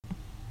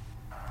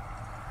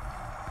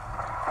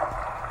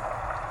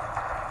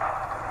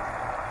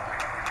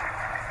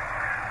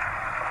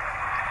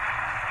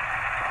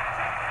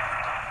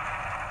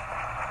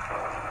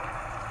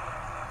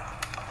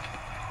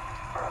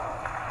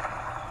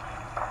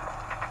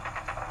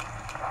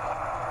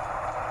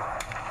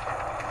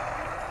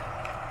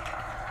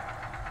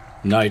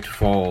Night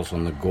falls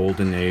on the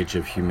golden age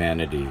of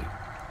humanity.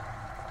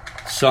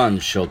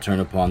 Sons shall turn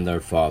upon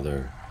their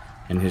father,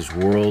 and his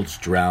worlds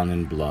drown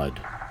in blood.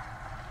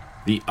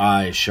 The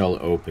eye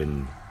shall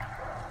open,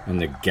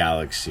 and the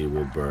galaxy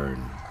will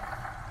burn.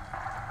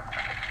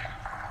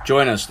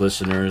 Join us,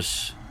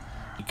 listeners.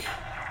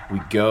 We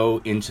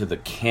go into the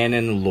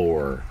canon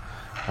lore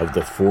of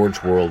the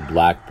Forge World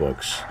Black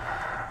Books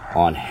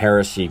on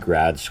Heresy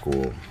Grad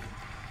School.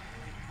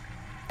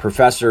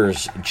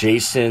 Professors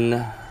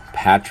Jason,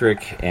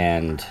 Patrick,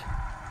 and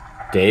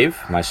Dave,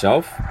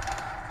 myself,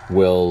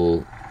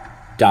 will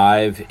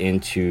dive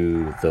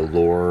into the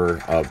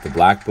lore of the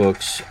Black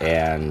Books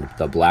and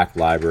the Black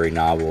Library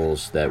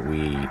novels that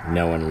we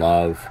know and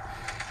love,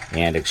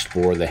 and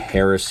explore the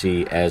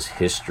heresy as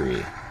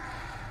history.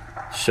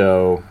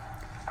 So,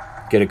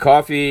 get a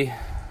coffee,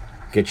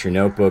 get your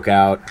notebook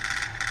out,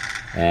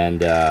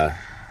 and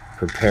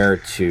prepare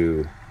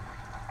to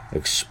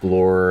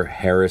explore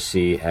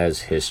heresy as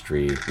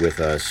history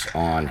with us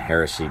on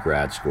Heresy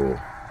Grad School.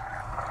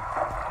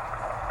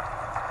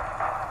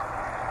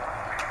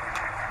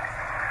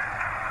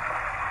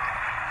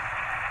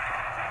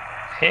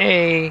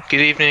 Hey,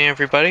 good evening,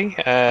 everybody.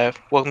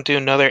 Welcome to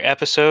another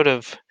episode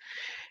of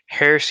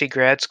Heresy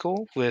Grad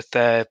School with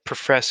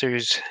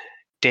Professors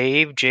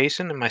Dave,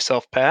 Jason, and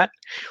myself, Pat.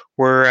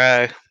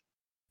 We're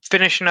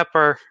finishing up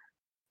our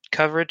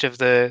coverage of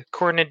the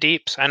Coronid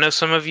Deeps. I know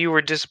some of you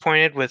were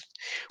disappointed with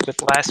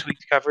last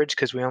week's coverage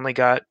because we only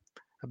got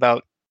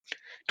about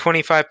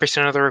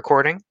 25% of the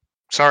recording.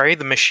 Sorry,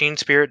 the machine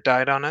spirit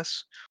died on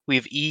us.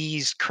 We've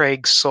eased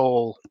Craig's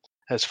soul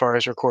as far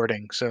as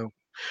recording, so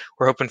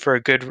we're hoping for a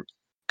good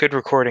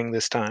recording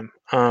this time.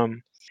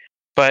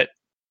 But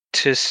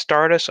to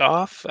start us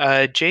off,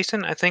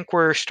 Jason, I think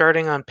we're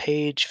starting on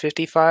page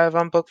 55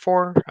 on book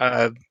 4,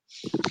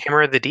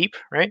 Hammer of the Deep,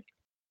 right?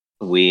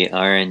 We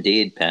are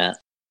indeed, Pat.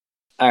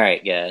 All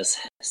right, guys.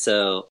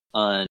 So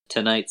on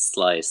tonight's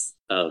slice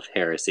of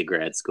Heresy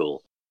Grad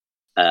School,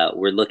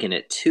 we're looking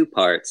at two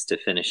parts to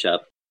finish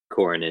up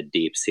Coronid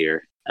Deeps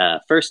here.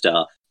 First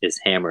off is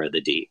Hammer of the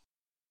Deep.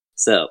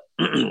 So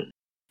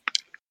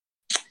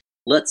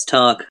let's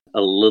talk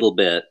a little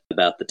bit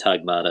about the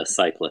Tagmata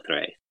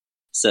Cyclothrace.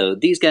 So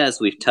these guys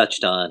we've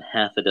touched on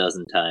half a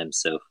dozen times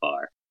so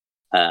far.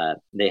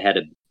 They had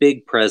a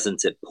big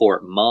presence at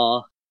Port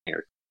Maw.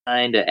 They're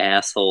kind of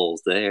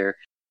assholes there.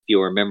 If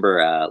you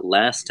remember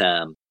last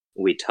time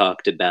we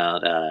talked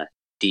about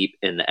deep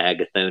in the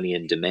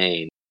Agathonian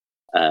domain,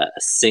 a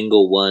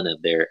single one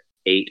of their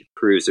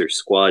 8-cruiser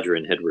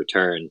squadron had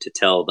returned to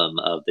tell them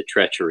of the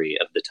treachery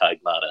of the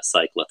Tagmata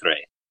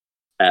Cyclothrace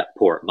at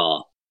Port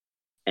Maw.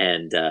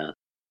 And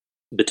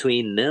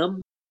between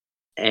them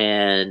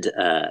and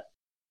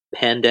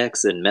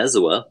Pandex and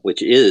Mezua,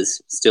 which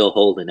is still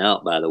holding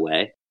out, by the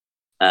way,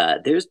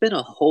 there's been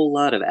a whole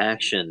lot of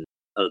action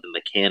of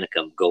the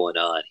Mechanicum going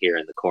on here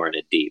in the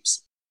Coronid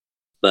Deeps.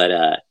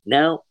 But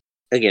now,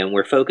 again,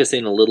 we're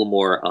focusing a little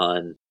more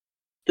on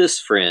this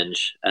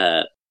fringe,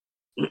 the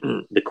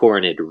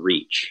Coronid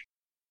Reach.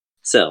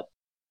 So,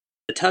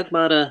 the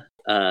Tagmata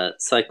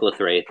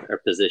Cyclothrace are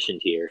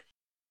positioned here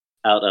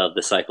out of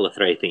the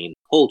Cyclothracian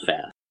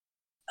holdfast.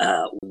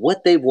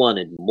 What they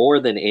wanted more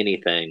than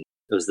anything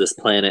was this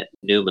planet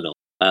Numenal.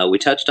 We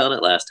touched on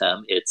it last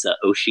time. It's an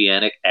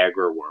oceanic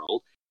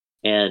agri-world.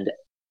 And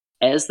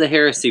as the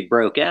heresy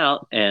broke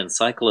out and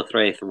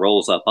Cyclothrace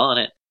rolls up on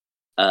it,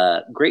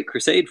 Great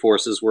Crusade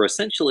forces were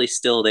essentially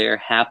still there,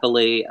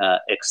 happily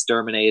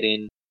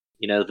exterminating,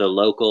 the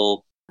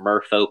local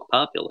merfolk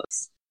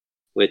populace.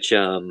 Which,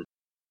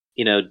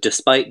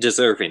 despite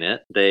deserving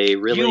it, they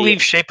really... You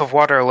leave Shape of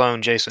Water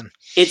alone, Jason.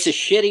 It's a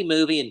shitty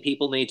movie and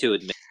people need to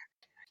admit.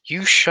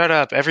 You shut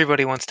up.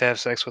 Everybody wants to have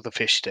sex with a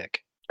fish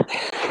stick.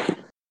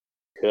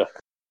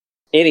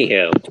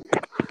 Anyhow,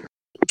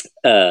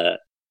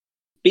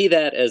 be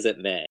that as it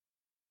may,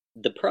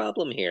 the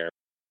problem here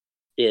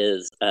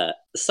is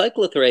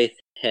Cyclothrace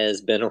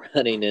has been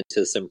running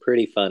into some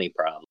pretty funny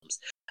problems.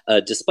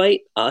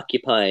 Despite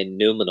occupying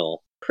Numenal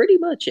pretty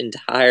much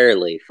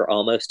entirely for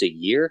almost a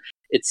year,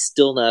 it's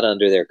still not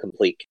under their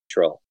complete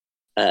control.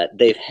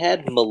 They've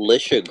had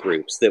militia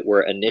groups that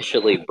were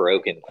initially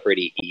broken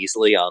pretty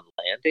easily on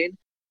landing,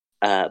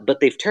 but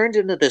they've turned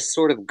into this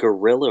sort of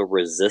guerrilla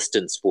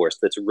resistance force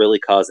that's really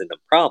causing them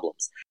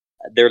problems.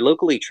 They're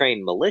locally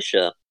trained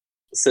militia,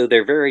 so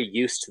they're very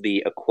used to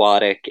the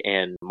aquatic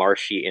and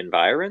marshy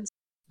environs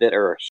that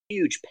are a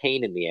huge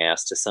pain in the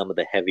ass to some of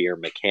the heavier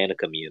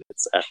Mechanicum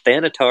units.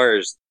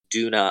 Thanatars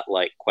do not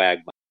like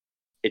quagmire.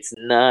 It's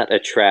not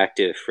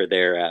attractive for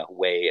their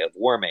way of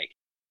war making.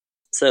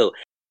 So,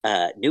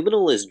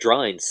 Numenal is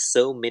drawing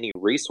so many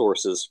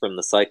resources from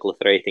the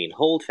Cyclothracian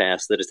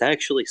holdfast that it's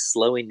actually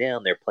slowing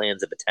down their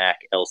plans of attack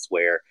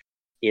elsewhere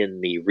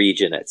in the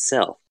region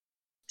itself.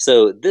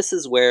 So this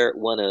is where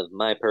one of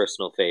my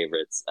personal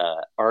favorites,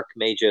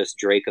 Archmagus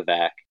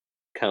Dracovac,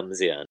 comes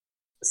in.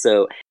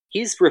 So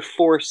he's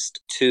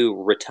forced to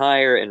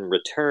retire and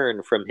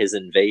return from his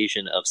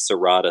invasion of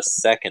Serratus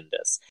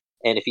Secundus.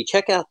 And if you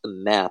check out the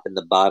map in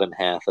the bottom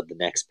half of the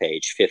next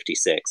page,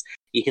 56,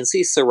 You can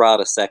see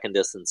Serrata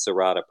Secundus and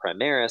Serrata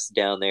Primaris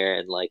down there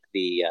in like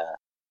the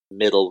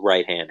middle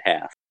right-hand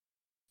half.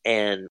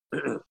 And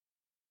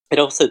it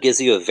also gives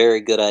you a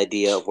very good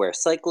idea of where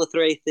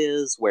Cyclothraith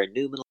is, where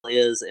Numenal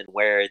is, and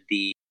where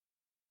the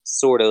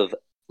sort of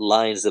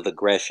lines of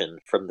aggression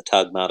from the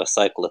Tagmata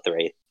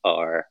Cyclothraith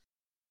are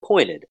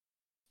pointed.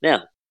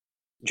 Now,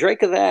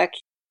 Dracovac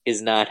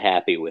is not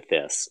happy with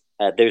this.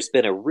 There's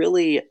been a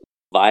really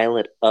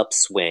violent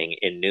upswing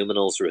in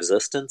Numenal's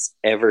resistance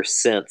ever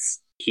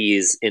since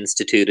he's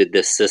instituted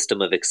this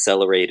system of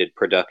accelerated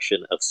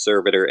production of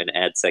Servitor and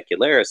Ad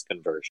Secularis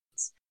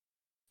conversions.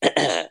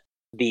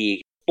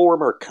 The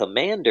former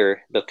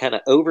commander, the kind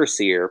of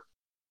overseer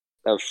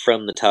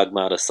from the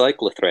Tagmata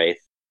Cyclothraith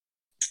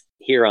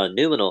here on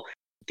Numenal,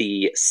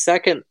 the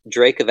second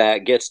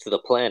Dracovac gets to the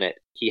planet,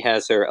 he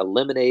has her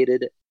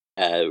eliminated,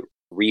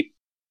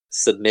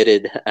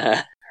 resubmitted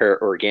her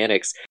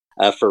organics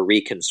for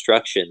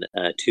reconstruction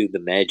to the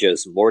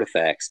Magos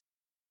Mortifex,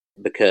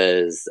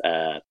 because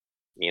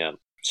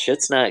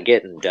shit's not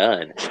getting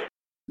done.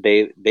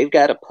 They've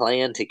got a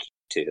plan to keep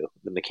to.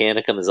 The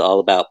Mechanicum is all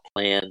about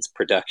plans,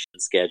 production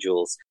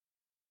schedules,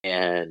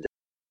 and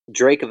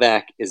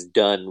Dracovac is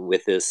done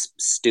with this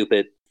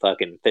stupid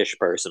fucking fish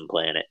person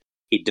planet.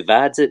 He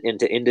divides it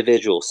into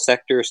individual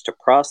sectors to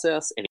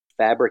process, and he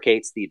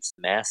fabricates these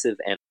massive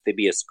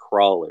amphibious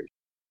crawlers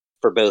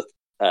for both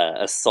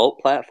assault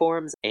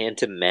platforms and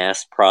to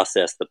mass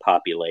process the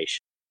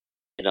population.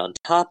 And on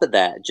top of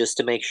that, just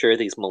to make sure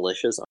these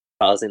militias aren't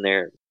causing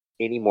there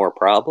any more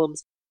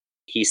problems,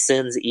 he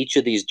sends each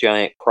of these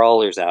giant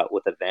crawlers out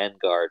with a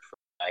vanguard from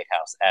Night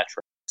House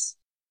Atrax.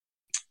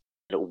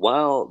 And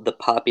while the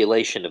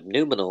population of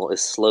Numenal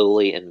is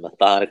slowly and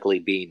methodically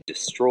being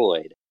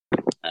destroyed,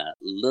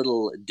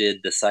 little did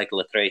the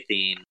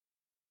Cyclothrathine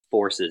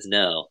forces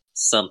know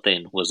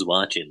something was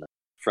watching them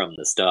from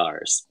the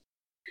stars.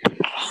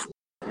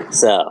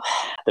 So,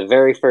 the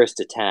very first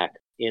attack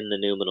in the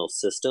Numenal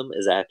system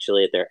is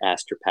actually at their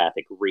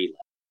astropathic relay.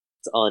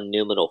 It's on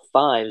Numenal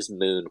 5's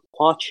moon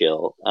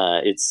Quachil.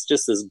 It's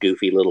just this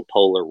goofy little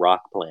polar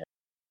rock planet.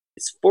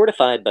 It's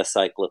fortified by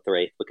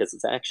Cyclothraith because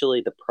it's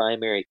actually the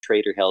primary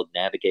trader-held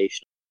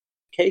navigation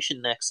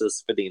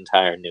nexus for the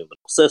entire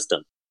Numenal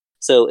system.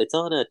 So it's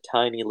on a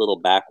tiny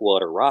little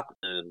backwater rock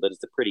moon, but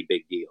it's a pretty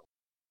big deal.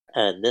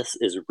 And this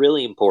is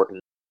really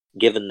important,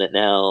 given that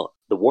now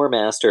the War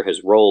Master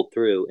has rolled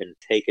through and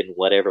taken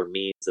whatever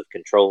means of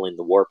controlling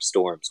the warp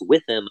storms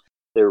with him.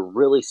 They're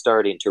really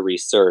starting to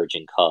resurge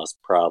and cause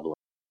problems.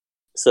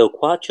 So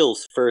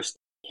Quachil's first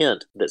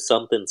hint that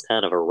something's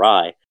kind of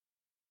awry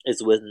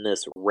is when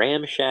this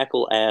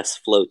ramshackle-ass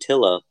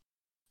flotilla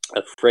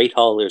of freight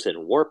haulers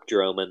and warp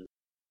dromen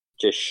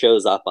just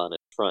shows up on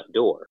its front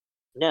door.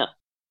 Now,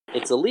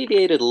 it's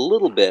alleviated a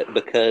little bit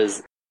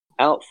because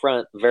out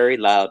front, very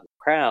loud and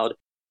proud,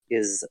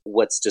 is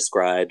what's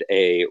described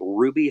a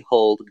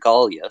ruby-hulled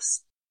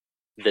galleass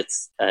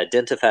that's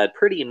identified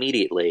pretty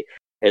immediately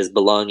as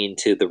belonging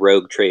to the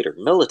rogue trader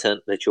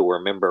Militant that you'll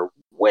remember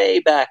way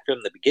back from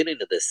the beginning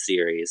of this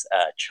series,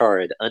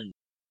 Charred Undine.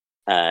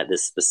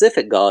 This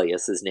specific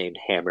galleass is named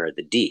Hammer of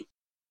the Deep.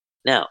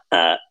 Now,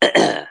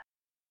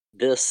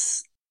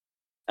 this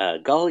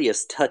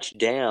galleass touched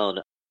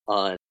down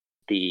on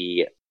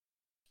the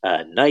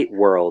night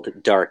world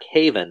Dark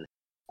Haven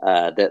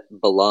that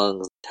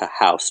belongs to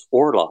House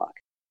Orlok.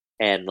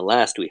 And the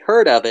last we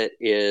heard of it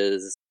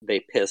is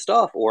they pissed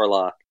off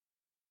Orlok.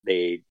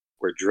 They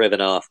were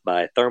driven off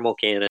by thermal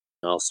cannons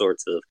and all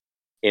sorts of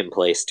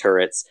in-place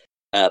turrets.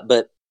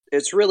 But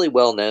it's really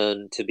well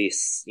known to be,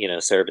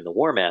 serving the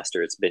War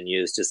Master. It's been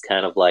used as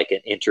kind of like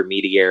an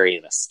intermediary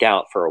and a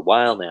scout for a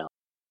while now.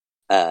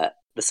 The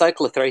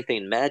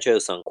Cyclothrathine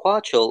Magos on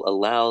Quachil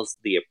allows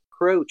the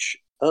approach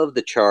of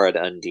the Charred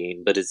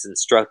Undine, but is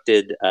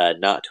instructed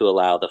not to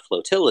allow the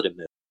flotilla to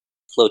move.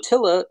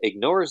 Flotilla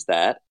ignores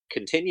that,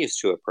 continues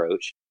to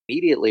approach,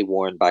 immediately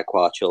warned by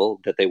Quachil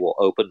that they will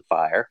open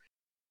fire,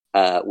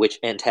 which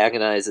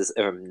antagonizes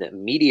an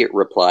immediate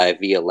reply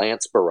via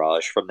lance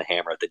barrage from the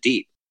Hammer of the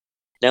Deep.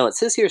 Now, it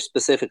says here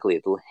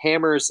specifically, the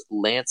Hammer's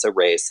lance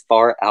arrays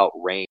far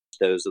outrange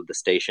those of the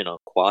station on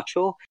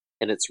Quachil,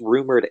 and it's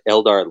rumored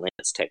Eldar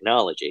lance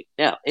technology.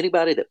 Now,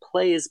 anybody that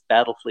plays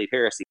Battlefleet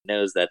Heresy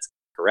knows that's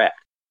correct.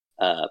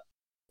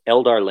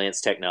 Eldar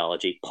lance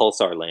technology,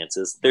 pulsar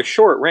lances, they're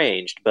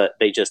short-ranged, but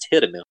they just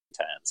hit a million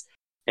times.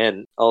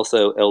 And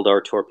also,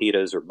 Eldar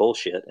torpedoes are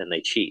bullshit, and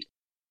they cheat.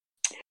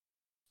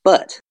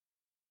 But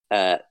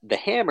the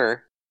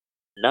Hammer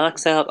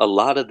knocks out a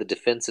lot of the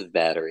defensive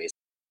batteries,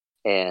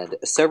 and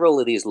several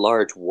of these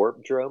large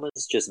warp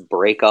dromons just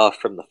break off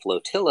from the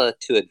flotilla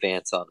to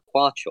advance on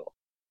Quachil.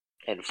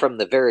 And from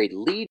the very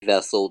lead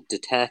vessel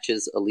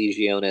detaches a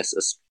Legiones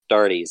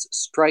Astartes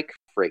strike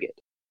frigate,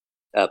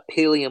 a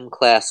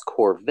Pelium-class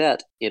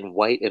corvette in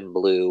white and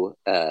blue,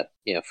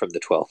 from the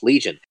 12th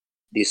Legion.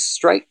 The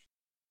strike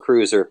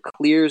cruiser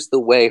clears the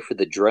way for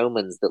the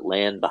dromons that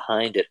land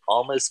behind it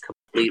almost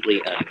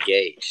completely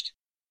unengaged.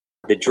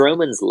 The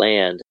dromons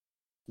land,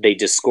 they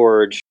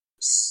disgorge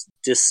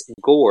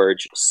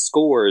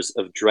scores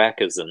of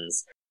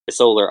Dracozans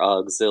Solar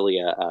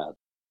Auxilia,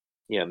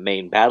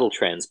 main battle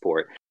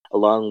transport,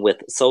 along with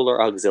Solar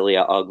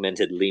Auxilia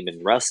augmented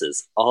Lehman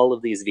Russes, all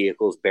of these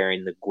vehicles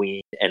bearing the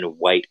green and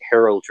white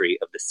heraldry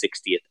of the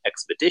 60th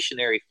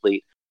Expeditionary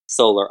Fleet,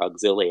 Solar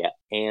Auxilia,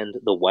 and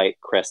the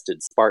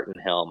white-crested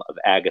Spartan helm of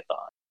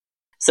Agathon.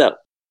 So,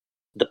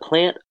 the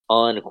plant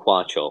on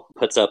Quachel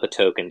puts up a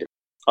token to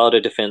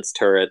auto-defense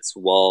turrets,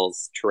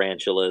 walls,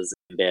 tarantulas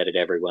embedded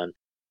everyone.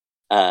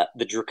 The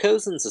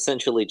Dracosans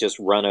essentially just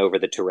run over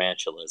the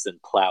tarantulas and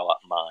plow up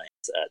mines.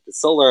 The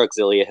Solar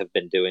Auxilia have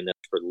been doing this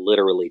for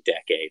literally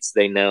decades.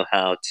 They know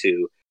how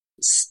to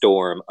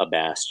storm a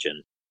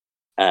bastion.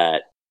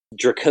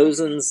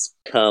 Dracosans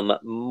come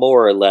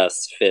more or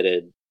less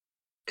fitted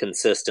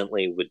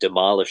consistently with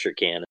Demolisher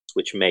cannons,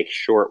 which make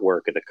short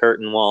work of the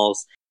curtain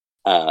walls.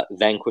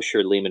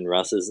 Vanquisher Lehman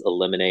Russes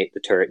eliminate the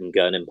turret and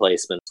gun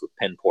emplacements with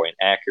pinpoint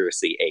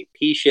accuracy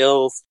AP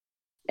shells,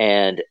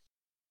 and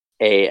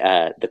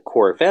the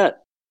Corvette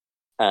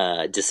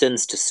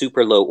descends to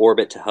super low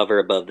orbit to hover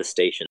above the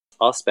station's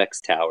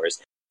Auspex towers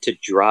to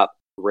drop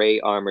ray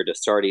armored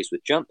Astartes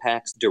with jump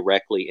packs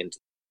directly into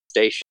the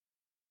station.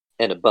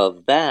 And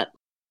above that,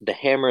 the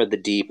Hammer of the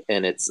Deep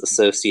and its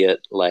associate,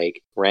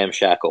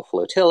 ramshackle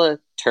flotilla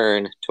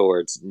turn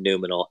towards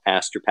Numenal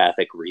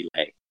Astropathic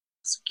Relay,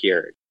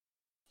 secured.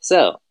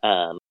 So,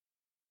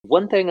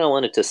 one thing I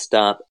wanted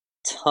to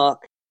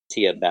talk to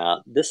you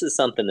about, this is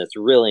something that's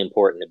really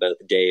important to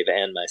both Dave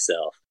and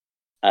myself,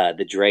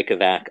 the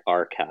Dracovac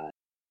Archive.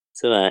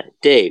 So,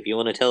 Dave, you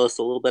want to tell us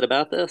a little bit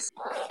about this?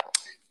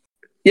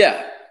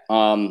 Yeah.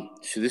 So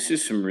this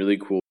is some really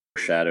cool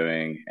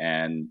foreshadowing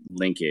and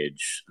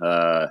linkage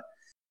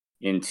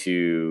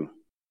into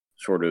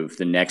sort of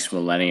the next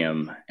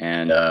millennium.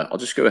 And I'll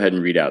just go ahead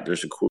and read out.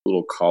 There's a cool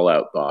little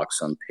call-out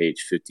box on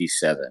page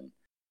 57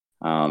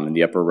 in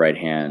the upper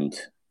right-hand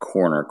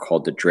corner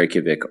called the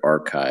Dracovic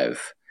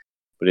Archive.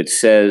 But it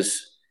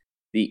says,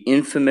 the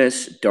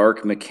infamous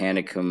Dark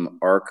Mechanicum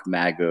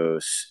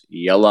Archmagos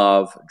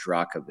Yelov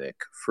Dracovic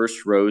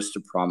first rose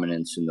to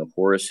prominence in the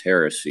Horus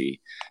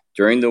Heresy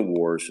during the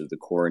Wars of the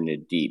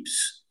Coronid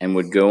Deeps, and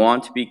would go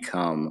on to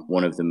become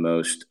one of the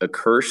most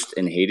accursed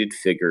and hated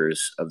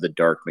figures of the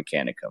Dark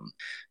Mechanicum,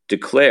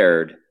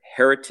 declared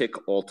heretic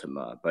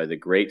ultima by the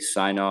Great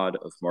Synod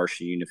of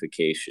Martian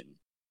Unification,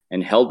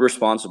 and held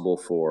responsible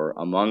for,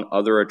 among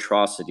other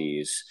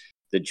atrocities,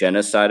 the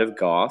genocide of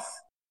Goth,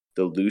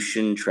 the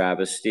Lucian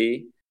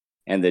travesty,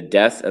 and the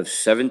death of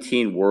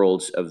 17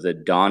 worlds of the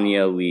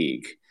Dania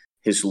League.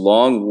 His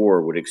long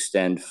war would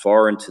extend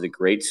far into the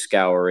Great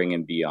Scouring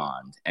and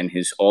beyond, and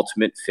his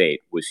ultimate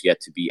fate was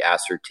yet to be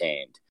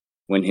ascertained,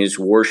 when his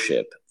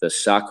warship, the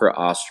Sacra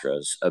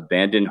Astra's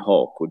abandoned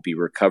hulk, would be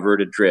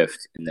recovered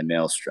adrift in the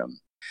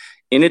Maelstrom.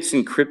 In its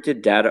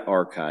encrypted data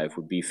archive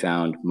would be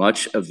found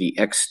much of the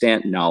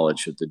extant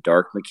knowledge of the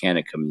Dark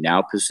Mechanicum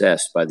now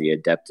possessed by the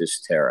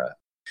Adeptus Terra.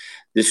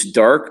 This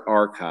dark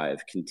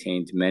archive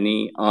contained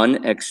many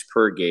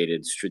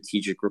unexpurgated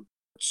strategic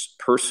reports,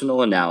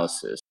 personal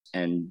analysis,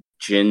 and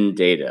Jinn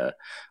data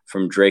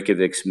from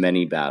Dracovic's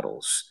many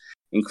battles,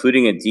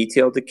 including a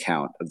detailed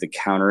account of the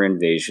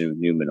counter-invasion of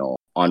Numenal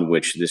on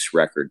which this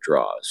record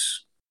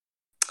draws.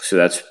 So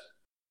that's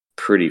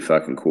pretty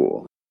fucking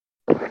cool.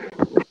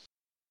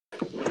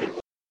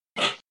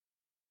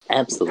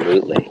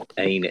 Absolutely.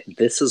 I mean,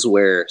 this is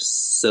where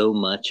so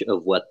much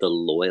of what the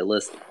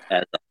Loyalists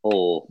as a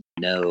whole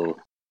know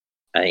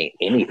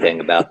anything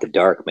about the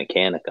Dark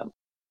Mechanicum.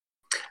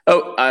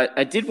 Oh,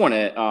 I did want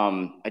to.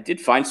 I did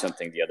find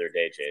something the other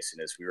day, Jason,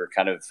 as we were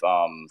kind of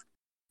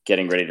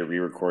getting ready to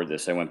re-record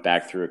this. I went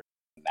back through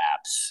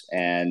maps,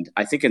 and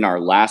I think in our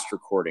last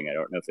recording, I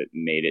don't know if it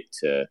made it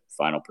to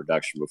final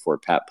production before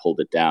Pat pulled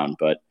it down,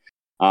 but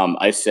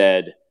I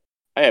said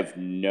I have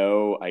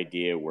no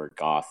idea where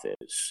Goth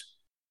is.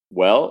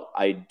 Well,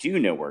 I do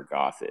know where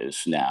Goth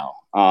is now.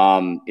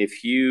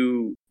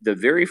 The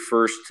very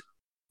first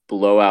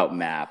blowout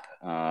map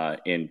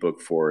in Book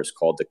 4 is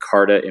called the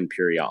Carta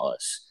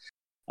Imperialis,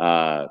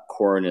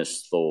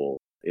 Coronus Thol.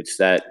 It's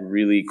that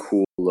really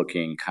cool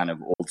looking kind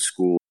of old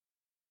school,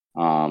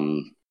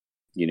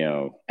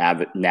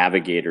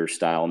 navigator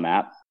style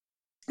map.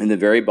 In the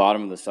very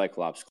bottom of the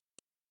Cyclops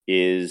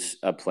is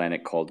a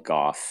planet called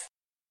Goth.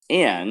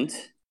 And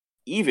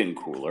even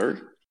cooler,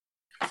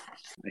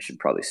 I should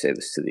probably save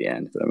this to the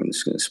end, but I'm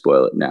just going to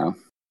spoil it now.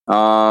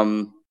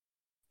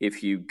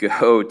 If you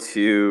go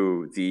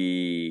to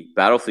the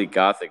Battlefleet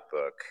Gothic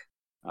book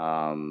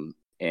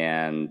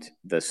and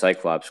the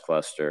Cyclops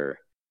cluster,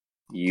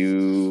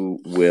 you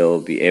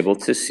will be able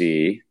to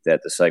see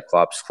that the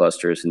Cyclops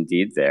cluster is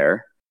indeed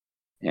there.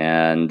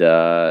 And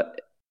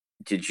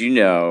did you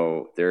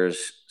know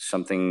there's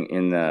something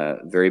in the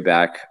very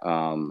back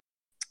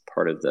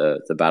part of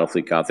the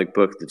Battlefleet Gothic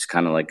book that's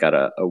kind of like got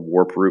a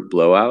warp root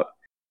blowout?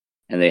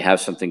 And they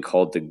have something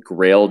called the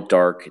Grail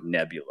Dark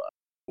Nebula.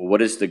 Well, what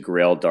does the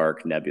Grail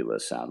Dark Nebula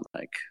sound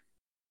like?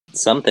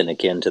 Something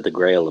akin to the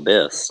Grail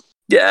Abyss.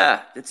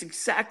 Yeah, that's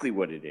exactly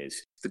what it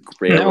is. The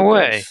Grail No Abyss.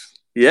 way.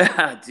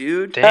 Yeah,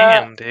 dude.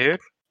 Damn,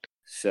 dude.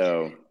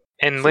 So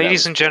And So that ladies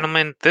was and cool.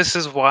 gentlemen, this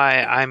is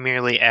why I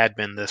merely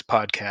admin this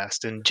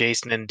podcast, and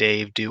Jason and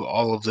Dave do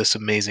all of this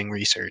amazing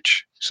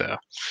research. So,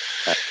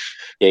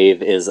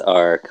 Dave is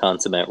our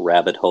consummate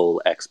rabbit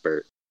hole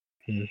expert.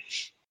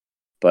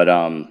 But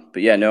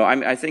yeah, no,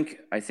 I think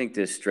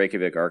this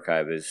Dracovic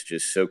archive is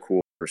just so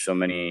cool for so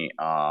many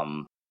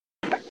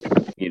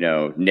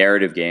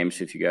narrative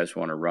games if you guys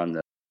want to run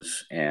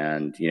those.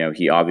 And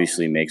he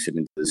obviously makes it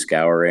into the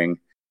Scouring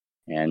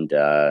and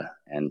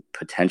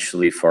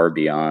potentially far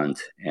beyond.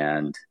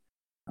 And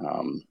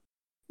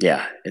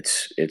yeah,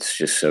 it's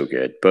just so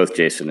good. Both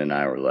Jason and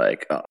I were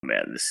like, oh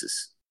man, this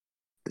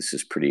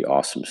is pretty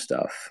awesome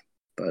stuff.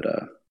 But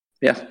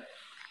yeah,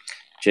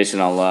 Jason,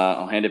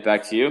 I'll hand it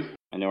back to you.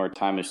 I know our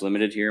time is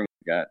limited here.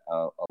 We've got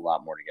a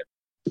lot more to get.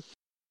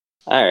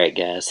 All right,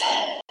 guys.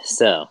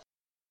 So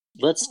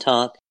let's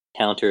talk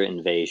counter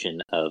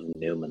invasion of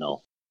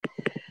Numenal.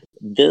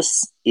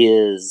 This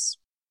is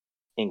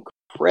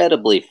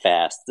incredibly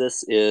fast.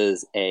 This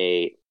is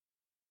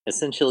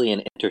essentially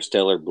an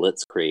interstellar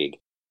blitzkrieg.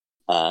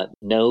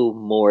 No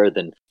more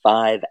than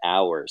 5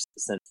 hours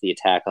since the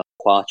attack on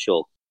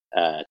Quachel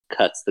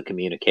cuts the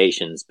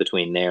communications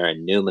between there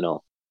and Numenal.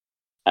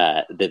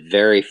 The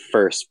very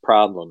first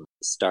problems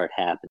start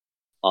happening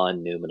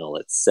on Numenal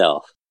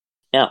itself.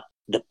 Now,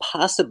 the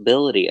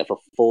possibility of a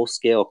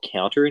full-scale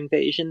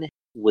counter-invasion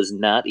was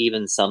not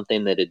even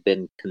something that had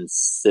been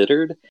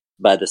considered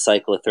by the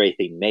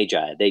Cyclothracian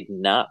Magi. They'd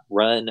not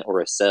run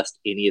or assessed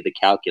any of the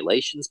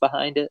calculations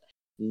behind it,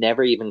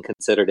 never even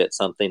considered it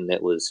something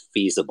that was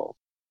feasible.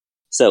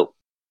 So,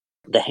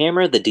 the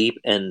Hammer, the Deep,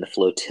 and the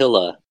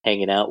Flotilla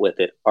hanging out with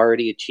it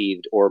already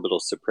achieved orbital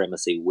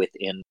supremacy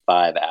within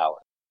 5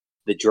 hours.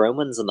 The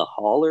Dromans and the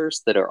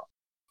Haulers that are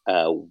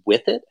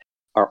with it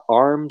are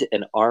armed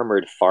and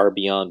armored far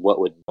beyond what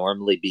would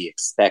normally be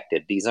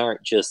expected. These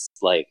aren't just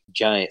like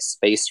giant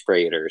space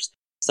freighters.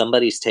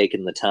 Somebody's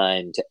taken the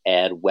time to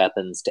add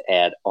weapons, to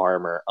add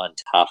armor on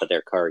top of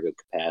their cargo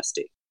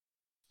capacity.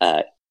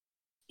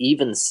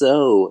 Even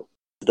so,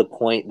 to the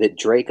point that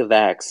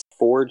Drakovac's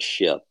forge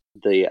ship,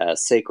 the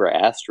Sacra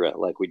Astra,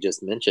 like we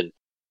just mentioned,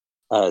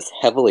 is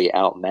heavily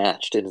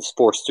outmatched and is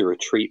forced to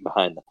retreat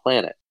behind the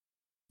planet.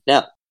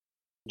 Now,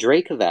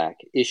 Dracovac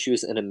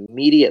issues an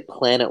immediate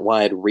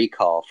planet-wide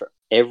recall for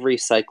every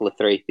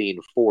Cyclothracian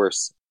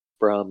force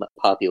from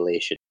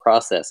population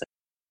processing.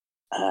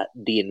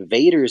 The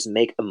invaders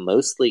make a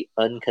mostly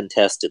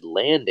uncontested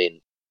landing,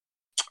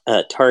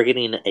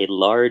 targeting a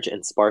large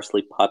and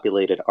sparsely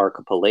populated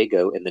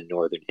archipelago in the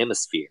northern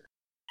hemisphere.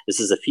 This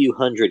is a few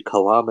hundred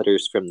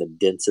kilometers from the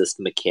densest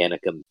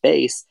Mechanicum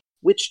base,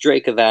 which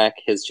Dracovac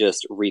has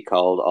just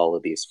recalled all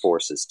of these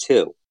forces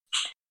to.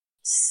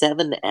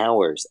 7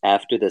 hours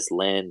after this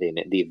landing,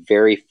 the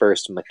very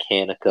first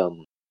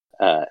Mechanicum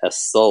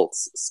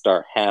assaults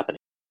start happening.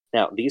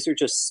 Now, these are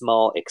just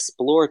small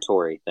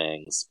exploratory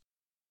things.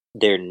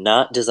 They're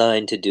not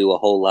designed to do a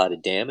whole lot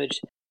of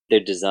damage.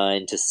 They're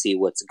designed to see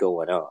what's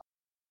going on.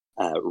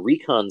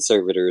 Recon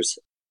servitors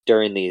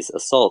during these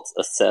assaults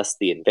assess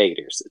the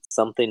invaders. It's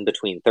something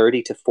between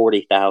 30 to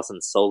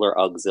 40,000 solar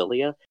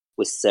auxilia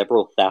with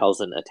several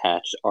thousand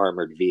attached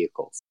armored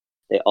vehicles.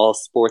 They all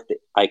sport the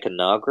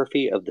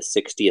iconography of the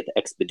 60th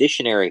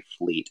Expeditionary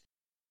Fleet,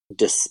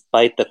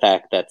 despite the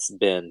fact that's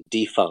been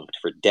defunct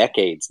for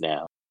decades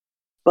now.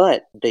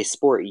 But they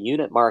sport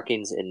unit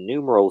markings and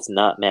numerals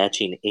not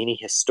matching any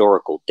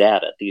historical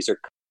data. These are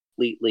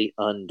completely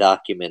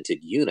undocumented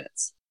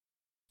units.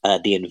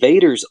 The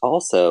invaders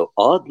also,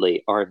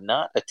 oddly, are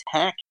not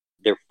attacking.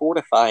 They're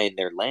fortifying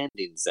their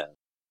landing zone.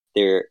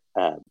 They're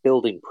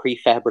building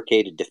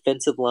prefabricated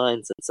defensive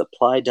lines and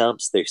supply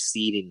dumps. They're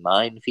seeding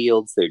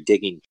minefields. They're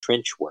digging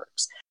trench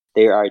works.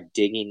 They are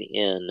digging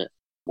in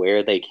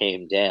where they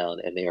came down,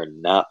 and they are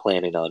not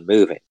planning on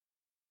moving.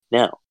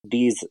 Now,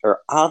 these are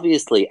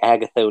obviously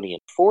Agathonian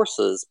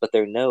forces, but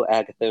they're no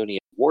Agathonian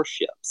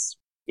warships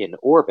in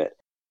orbit.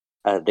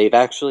 They've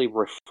actually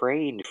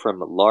refrained from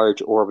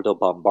large orbital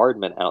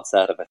bombardment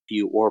outside of a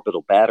few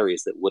orbital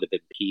batteries that would have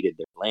impeded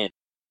their landing.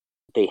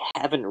 They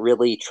haven't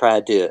really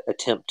tried to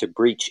attempt to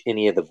breach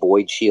any of the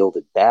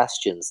void-shielded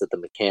bastions that the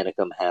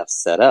Mechanicum have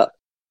set up,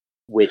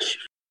 which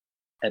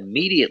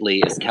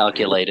immediately is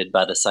calculated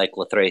by the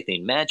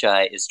Cyclothracian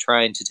Magi is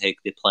trying to take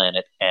the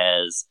planet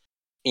as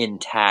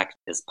intact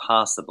as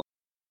possible.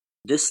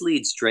 This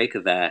leads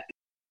Dracovac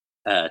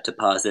to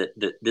posit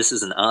that this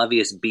is an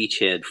obvious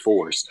beachhead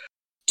force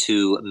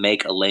to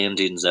make a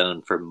landing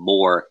zone for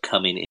more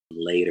coming in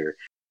later.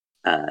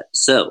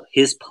 So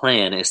his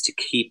plan is to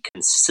keep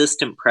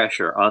consistent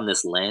pressure on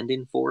this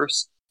landing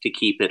force to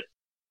keep it,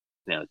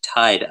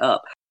 tied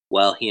up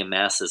while he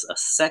amasses a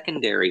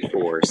secondary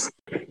force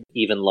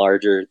even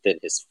larger than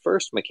his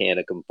first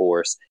Mechanicum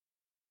force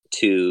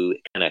to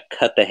kind of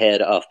cut the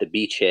head off the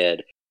beachhead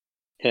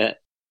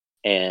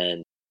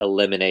and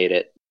eliminate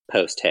it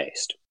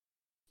post-haste.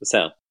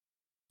 So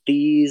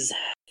these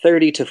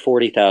 30 to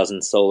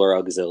 40,000 solar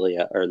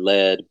auxilia are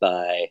led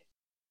by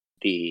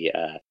the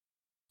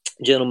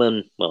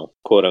gentleman, well,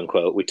 quote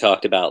unquote, we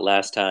talked about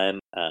last time,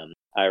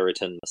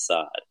 Iraton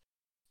Masad.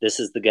 This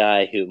is the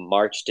guy who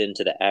marched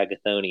into the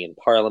Agathonian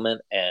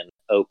parliament and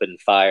opened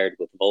fired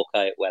with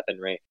Volkite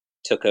weaponry,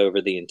 took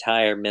over the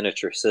entire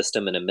miniature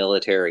system in a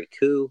military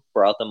coup,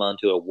 brought them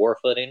onto a war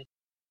footing,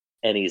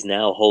 and he's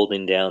now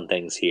holding down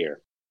things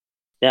here.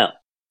 Now,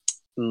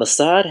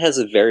 Mossad has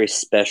a very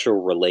special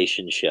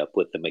relationship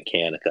with the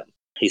Mechanicum.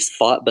 He's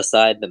fought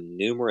beside them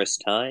numerous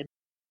times.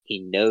 He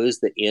knows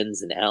the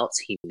ins and outs.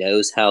 He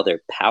knows how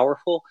they're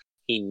powerful.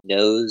 He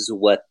knows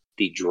what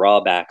the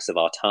drawbacks of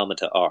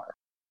automata are.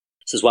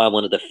 This is why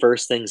one of the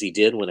first things he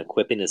did when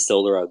equipping his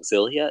Solar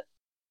Auxilia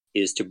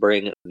is to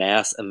bring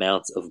mass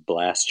amounts of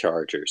blast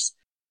chargers,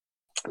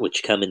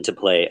 which come into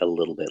play a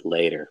little bit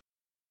later.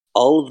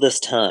 All of this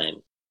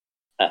time,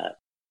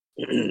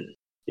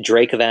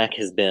 Dracovac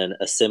has been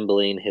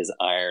assembling his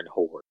Iron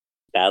Horde.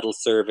 Battle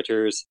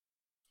servitors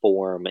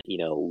form,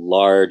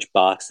 large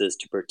boxes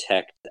to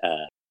protect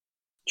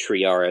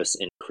Triaros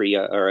and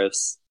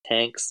Kriaros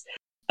tanks.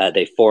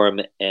 They form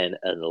an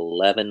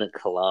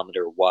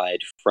 11-kilometer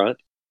wide front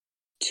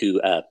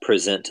to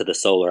present to the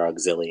Solar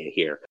Auxilia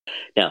here.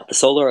 Now, the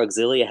Solar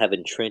Auxilia have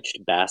entrenched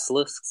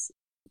basilisks,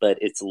 but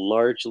it's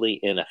largely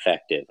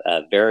ineffective.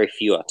 Very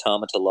few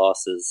automata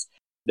losses.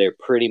 They're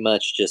pretty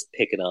much just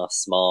picking off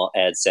small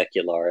ad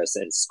secularis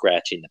and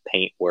scratching the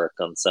paintwork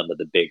on some of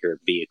the bigger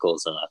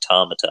vehicles and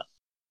automata.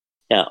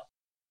 Now,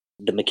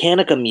 the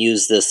Mechanicum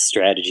use this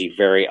strategy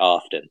very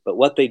often, but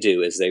what they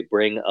do is they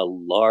bring a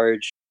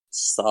large,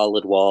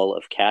 solid wall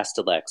of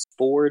Castellax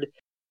forward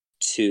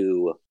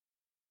to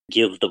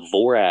give the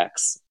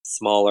Vorax,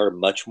 smaller,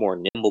 much more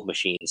nimble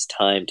machines,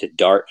 time to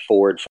dart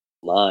forward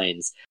from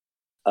lines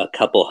a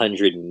couple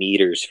hundred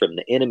meters from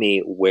the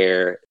enemy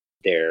where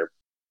their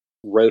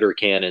rotor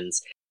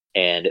cannons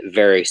and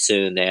very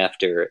soon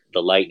after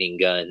the lightning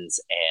guns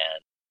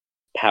and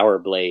power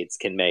blades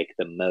can make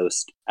the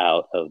most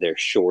out of their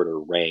shorter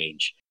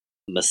range.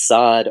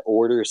 Mossad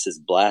orders his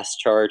blast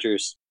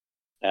chargers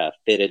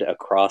fitted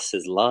across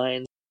his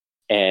lines,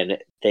 and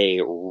they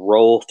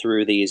roll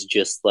through these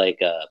just like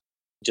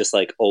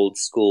old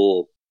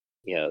school,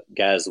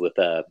 guys with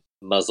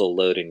muzzle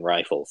loading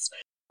rifles.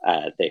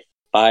 They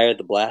fire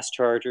the blast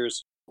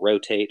chargers,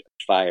 rotate,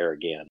 fire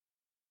again.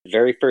 The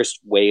very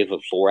first wave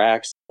of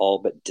Vorax all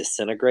but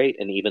disintegrate,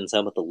 and even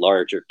some of the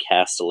larger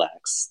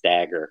Castellax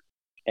stagger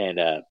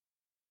and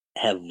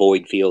have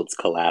void fields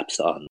collapse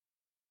on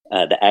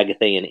them. The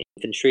Agathaean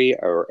infantry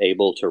are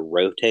able to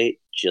rotate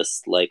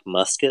just like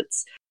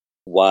muskets,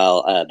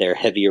 while their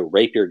heavier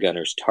rapier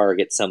gunners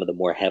target some of the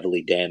more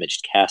heavily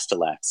damaged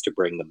Castellax to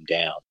bring them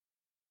down.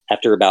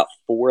 After about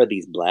 4 of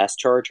these blast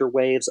charger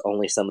waves,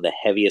 only some of the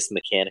heaviest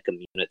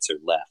Mechanicum units are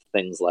left.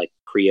 Things like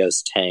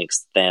Krios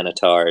tanks,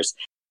 Thanatars.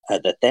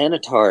 The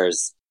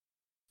Thanatars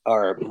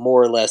are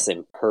more or less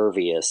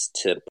impervious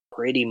to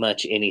pretty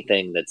much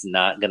anything that's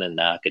not going to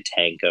knock a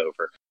tank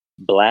over.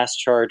 Blast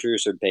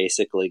chargers are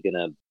basically going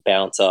to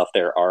bounce off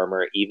their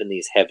armor. Even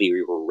these heavy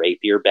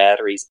rapier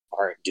batteries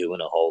aren't doing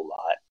a whole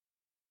lot.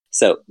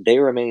 So they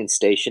remain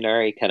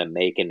stationary, kind of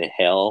making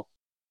hell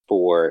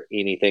for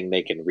anything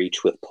they can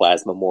reach with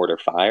plasma mortar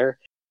fire.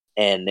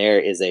 And there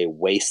is a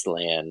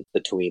wasteland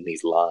between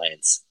these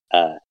lines.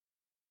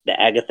 The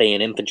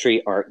Agathaean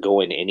infantry aren't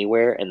going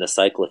anywhere, and the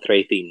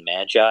Cyclothrathene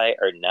Magi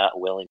are not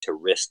willing to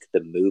risk the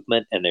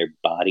movement and their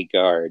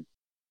bodyguard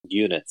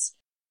units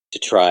to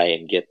try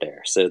and get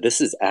there. So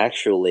this is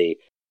actually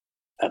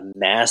a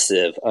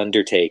massive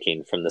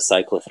undertaking from the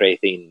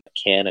Cyclothrathene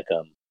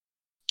Mechanicum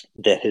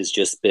that has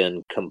just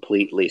been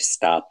completely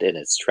stopped in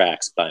its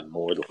tracks by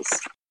mortals.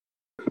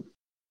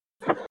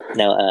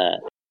 Now,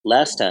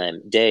 last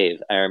time,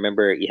 Dave, I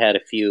remember you had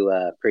a few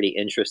pretty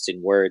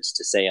interesting words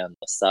to say on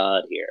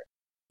Mossad here.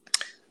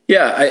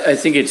 Yeah, I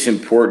think it's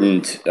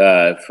important for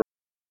a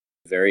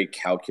very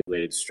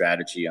calculated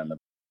strategy on the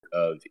part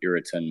of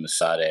Iraton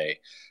Mossade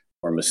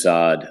or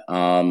Mossad.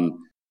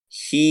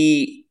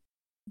 He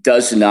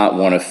does not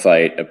want to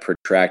fight a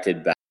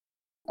protracted battle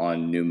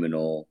on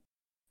Numenal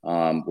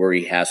where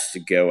he has to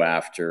go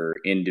after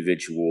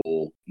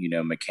individual,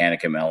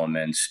 Mechanicum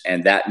elements,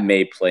 and that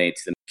may play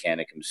to the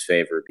Mechanicum's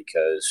favor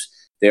because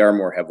they are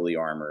more heavily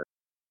armored,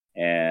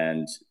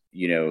 and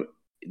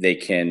they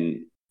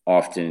can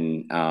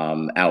often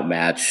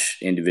outmatch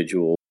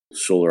individual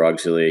Solar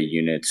Auxilia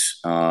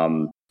units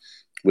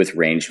with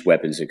ranged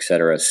weapons,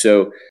 etc.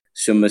 So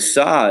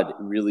Mossad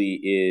really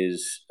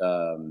is,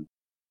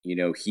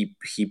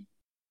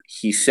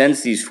 he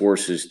sends these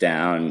forces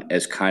down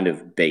as kind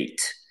of bait,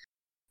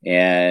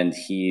 and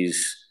he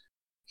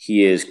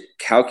is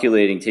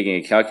taking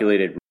a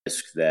calculated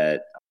risk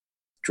that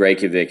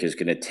Dracovic is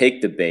going to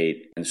take the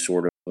bait and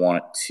sort of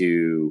want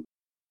to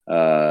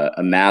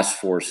amass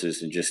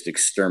forces and just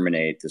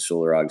exterminate the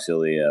Solar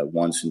Auxilia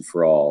once and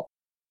for all.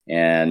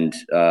 And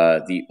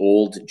the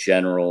old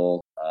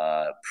general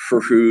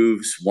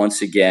proves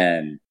once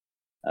again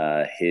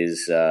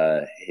his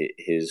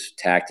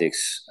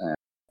tactics,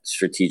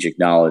 strategic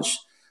knowledge,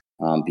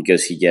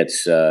 because he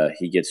gets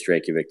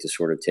Dracovic to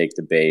sort of take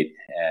the bait,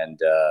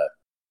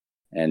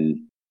 and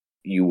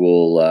you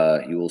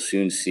will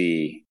soon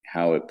see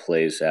how it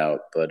plays out.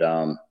 But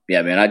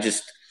yeah, man,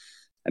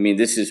 I mean,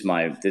 this is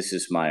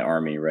my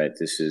army, right?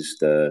 This is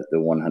the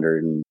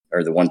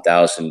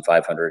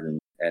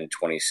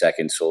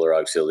 1,522nd Solar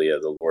Auxilia,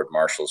 the Lord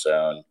Marshal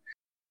Zone,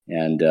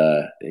 and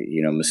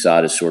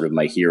Mossad is sort of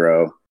my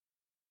hero.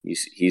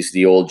 He's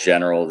the old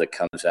general that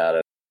comes out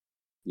of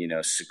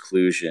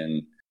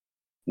seclusion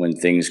when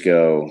things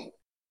go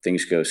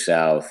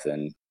south.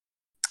 And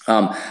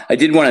I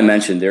did want to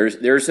mention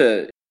there's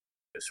a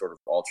sort of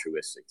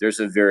altruistic. There's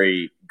a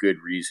very good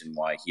reason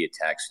why he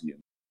attacks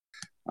Newman.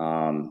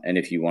 And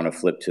if you want to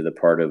flip to the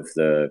part of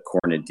the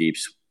Coronid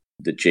deeps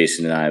that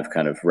Jason and I have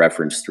kind of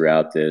referenced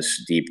throughout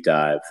this deep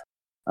dive,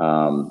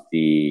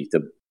 the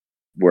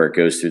where it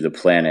goes through the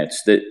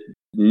planets, that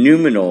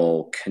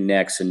Numenal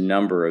connects a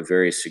number of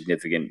very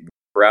significant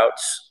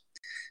routes.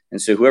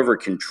 And so whoever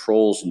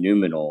controls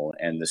Numenal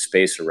and the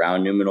space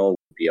around Numenal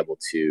will be able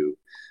to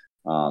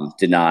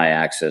deny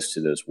access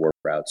to those warp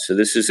routes. So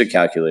this is a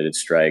calculated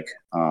strike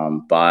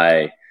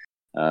by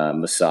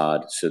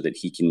Mossad so that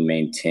he can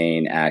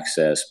maintain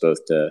access both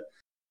to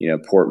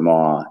Port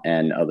Maw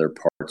and other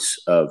parts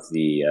of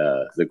the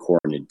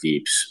Coronid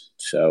deeps.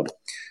 So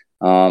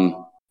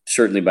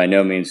certainly by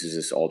no means is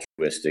this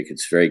altruistic.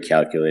 It's very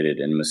calculated,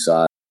 and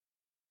Mossad,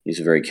 he's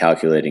a very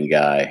calculating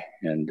guy,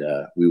 and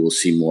we will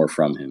see more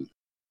from him.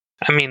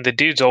 I mean, the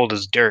dude's old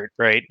as dirt,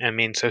 right? I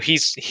mean, so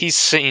he's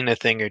seen a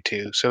thing or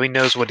two, so he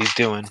knows what he's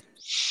doing.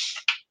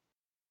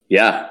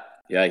 Yeah,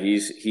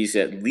 he's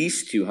at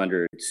least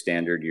 200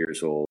 standard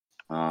years old.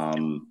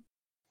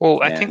 Well,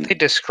 I think they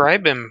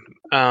describe him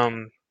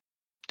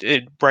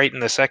right in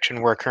the section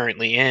we're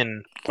currently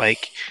in,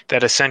 like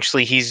that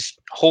essentially he's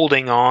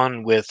holding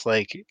on with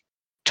like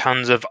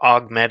tons of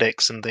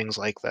augmetics and things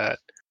like that.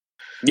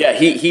 Yeah,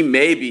 he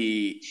may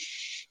be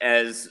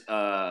as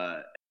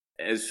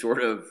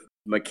sort of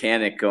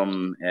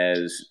mechanicum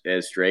as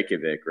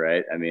Dracovic,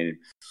 right? I mean,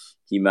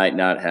 he might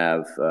not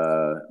have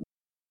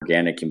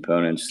organic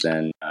components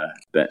than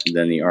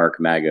the Arc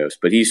Magos,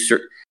 but he's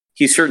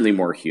certainly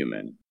more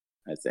human,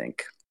 I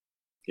think.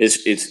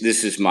 This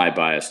is my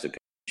biased opinion,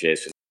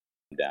 Jason,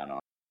 down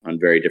on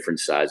very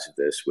different sides of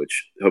this,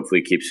 which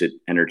hopefully keeps it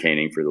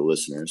entertaining for the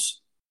listeners.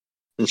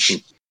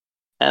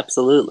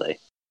 Absolutely.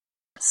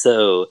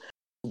 So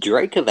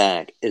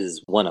Dracovac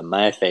is one of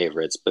my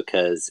favorites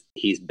because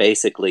he's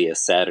basically a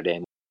Saturday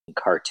morning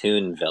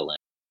cartoon villain,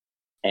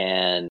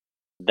 and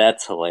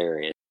that's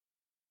hilarious.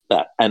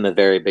 But I'm a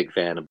very big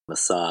fan of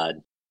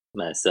Mossad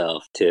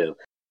myself, too.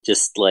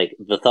 Just like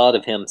the thought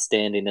of him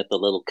standing at the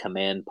little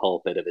command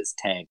pulpit of his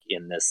tank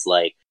in this,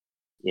 like,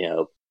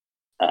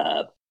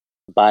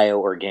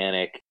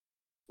 bioorganic,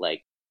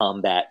 like,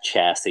 combat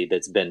chassis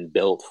that's been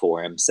built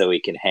for him so he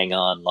can hang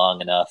on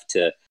long enough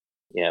to,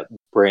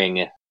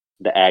 bring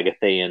the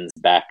Agatheians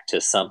back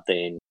to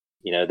something,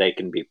 they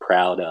can be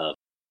proud of,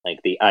 like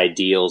the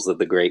ideals of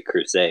the Great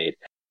Crusade.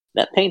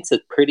 That paints a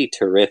pretty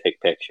terrific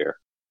picture.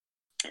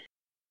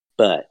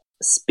 But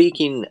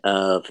speaking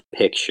of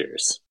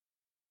pictures,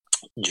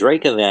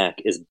 Dracovac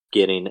is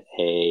getting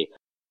a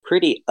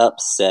pretty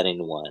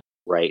upsetting one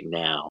right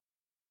now.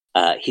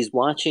 He's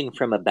watching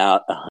from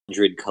about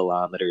 100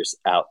 kilometers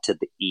out to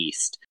the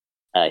east.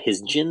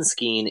 His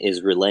Jinskeen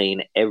is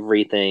relaying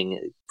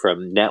everything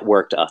from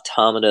networked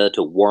automata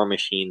to war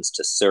machines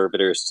to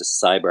servitors to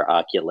cyber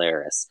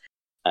ocularis.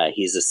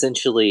 He's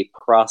essentially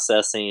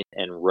processing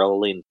and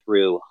rolling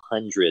through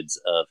hundreds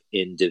of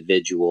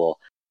individual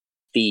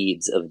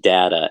feeds of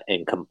data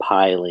and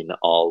compiling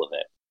all of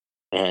it.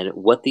 And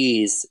what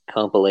these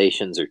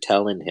compilations are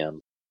telling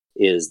him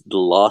is the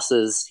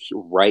losses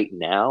right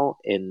now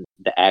in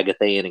the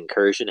Agatheian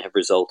incursion have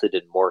resulted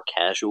in more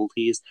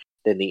casualties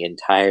than the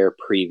entire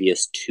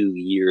previous 2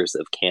 years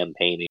of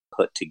campaigning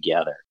put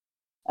together.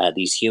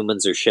 These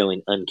humans are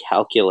showing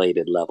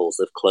uncalculated levels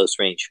of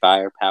close-range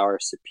firepower,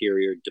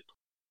 superior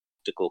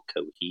tactical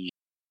cohesion.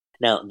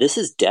 Now, this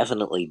is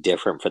definitely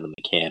different from the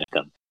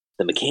Mechanicum.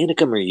 The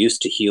Mechanicum are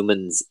used to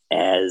humans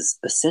as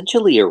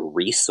essentially a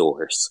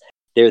resource.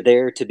 They're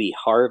there to be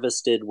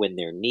harvested when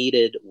they're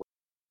needed,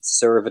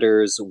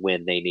 servitors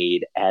when they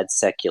need ad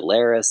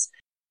secularis.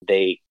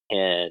 They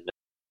can,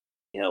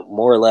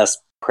 more or less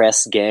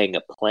press gang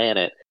a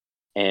planet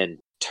and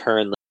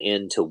turn them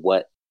into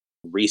what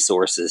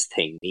resources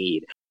they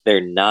need.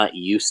 They're not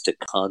used to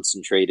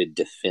concentrated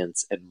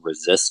defense and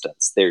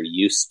resistance. They're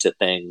used to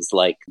things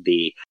like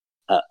the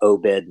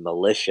Obed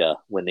militia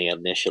when they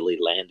initially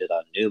landed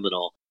on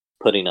Numenal,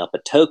 putting up a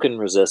token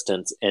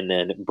resistance and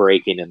then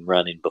breaking and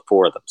running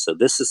before them. So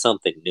this is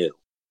something new.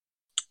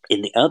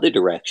 In the other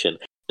direction,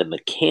 the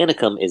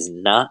Mechanicum is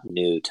not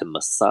new to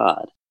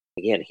Mossad.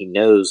 Again, he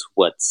knows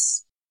what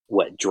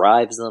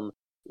drives them,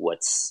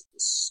 what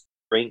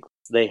strengths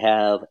they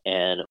have,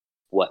 and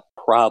what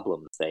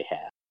problems they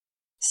have.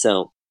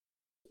 So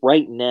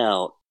right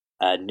now,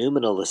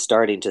 Numenal is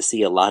starting to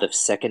see a lot of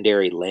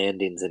secondary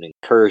landings and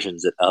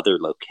incursions at other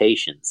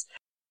locations.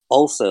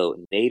 Also,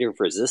 native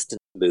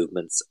resistance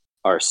movements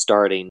are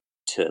starting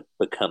to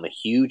become a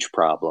huge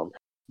problem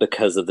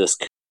because of this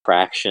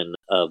contraction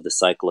of the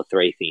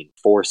Cyclothrathine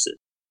forces.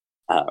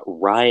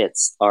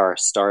 Riots are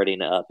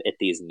starting up at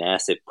these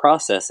massive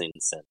processing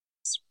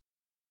centers,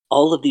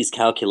 all of these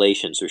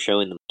calculations are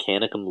showing the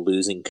Mechanicum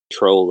losing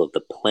control of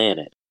the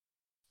planet,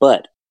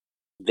 but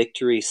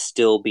victory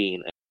still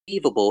being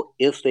achievable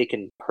if they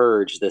can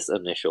purge this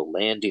initial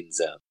landing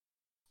zone.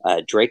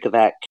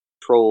 Dracovac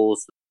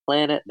controls the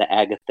planet, the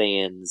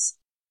Agathans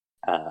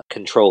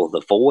control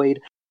the void,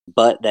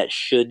 but that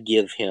should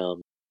give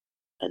him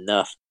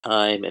enough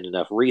time and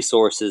enough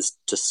resources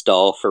to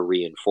stall for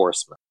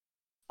reinforcement.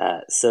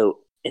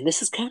 And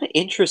this is kind of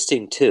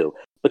interesting too,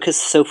 because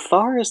so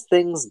far as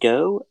things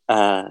go,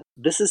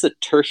 this is a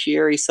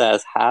tertiary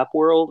size hive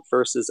world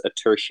versus a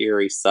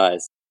tertiary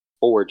size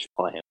forge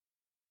planet.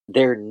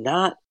 They're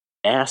not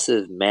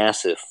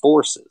massive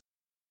forces.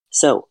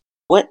 So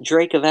what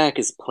Dracovac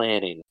is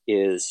planning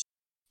is,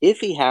 if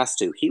he has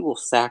to, he will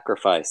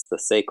sacrifice the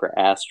Sacra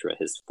Astra,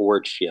 his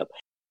forge ship,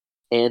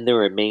 and the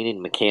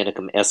remaining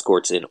Mechanicum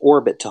escorts in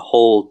orbit to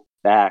hold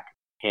back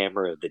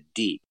Hammer of the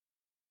Deep.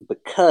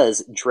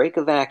 Because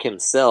Dracovac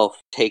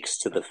himself takes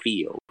to the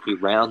field. He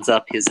rounds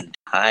up his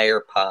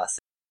entire posse.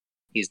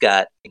 He's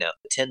got,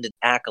 attendant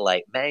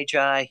acolyte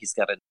Magi. He's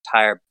got an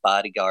entire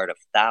bodyguard of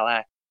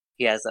Thalak.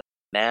 He has a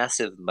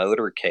massive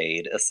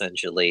motorcade,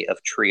 essentially, of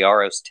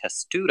Triaros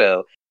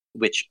Testudo,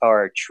 which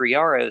are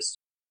Triaros,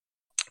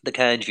 the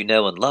kind you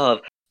know and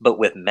love, but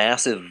with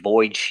massive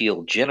void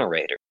shield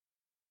generators.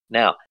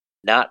 Now,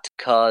 not to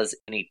cause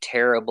any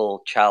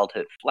terrible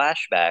childhood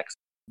flashbacks,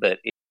 but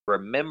if you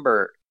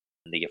remember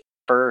the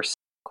first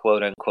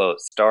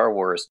quote-unquote Star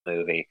Wars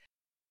movie,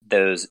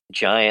 those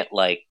giant,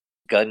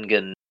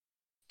 Gungan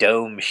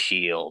dome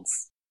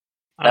shields.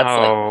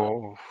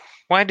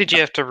 Why did you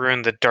have to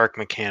ruin the Dark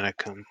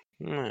Mechanicum?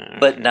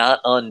 But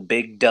not on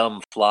big,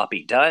 dumb,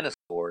 floppy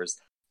dinosaurs,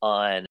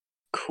 on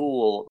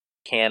cool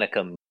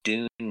Mechanicum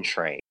dune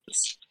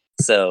trains.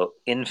 So,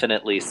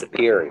 infinitely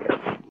superior.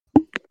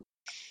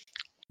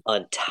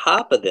 On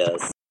top of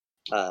this,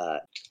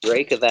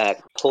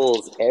 Dracovac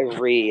pulls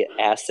every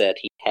asset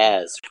he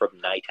has from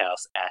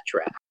Nighthouse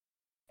Atrak.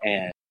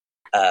 And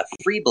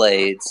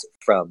Freeblades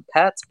from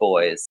Pat's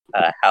Boys,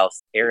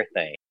 House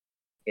Airthane,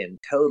 in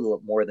total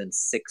of more than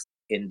 6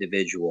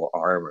 individual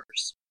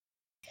armors.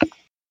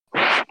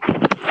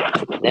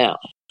 Now,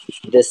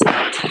 this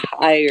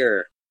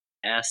entire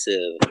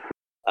massive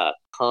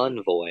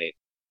convoy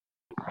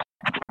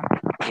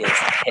is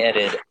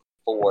headed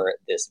for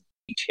this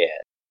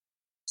beachhead.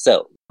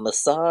 So,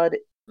 Mossad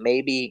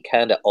may be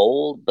kind of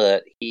old,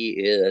 but he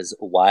is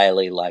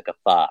wily like a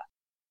fox.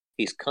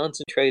 He's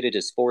concentrated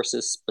his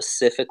forces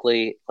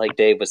specifically, like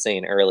Dave was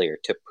saying earlier,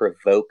 to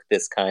provoke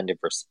this kind of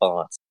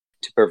response,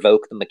 to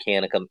provoke the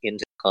Mechanicum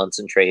into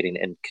concentrating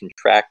and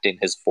contracting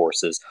his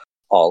forces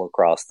all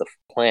across the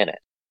planet.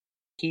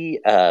 He,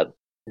 not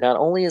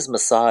only has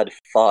Mossad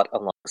fought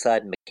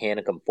alongside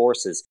Mechanicum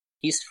forces,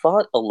 he's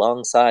fought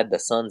alongside the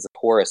Sons of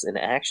Horus and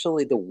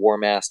actually the War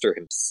Master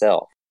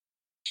himself.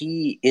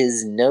 He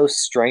is no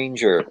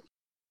stranger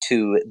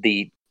to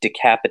the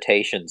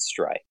decapitation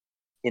strike.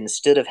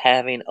 Instead of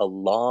having a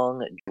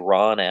long,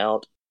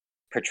 drawn-out,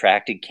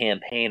 protracted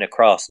campaign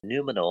across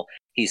Numenal,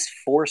 he's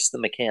forced the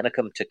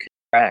Mechanicum to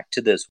contract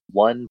to this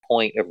one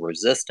point of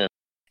resistance,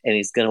 and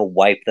he's going to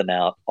wipe them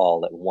out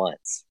all at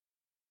once.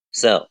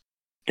 So,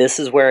 this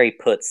is where he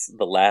puts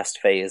the last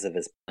phase of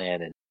his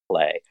plan into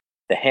play.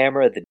 The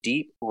Hammer of the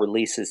Deep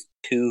releases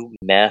 2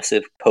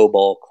 massive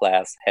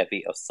Cobalt-class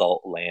heavy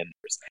assault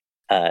landers.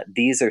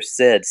 These are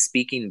said,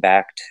 speaking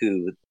back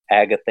to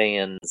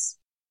Agathan's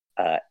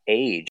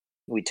age,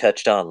 we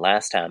touched on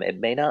last time, it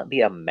may not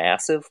be a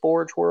massive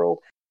forge world,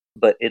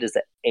 but it is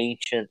an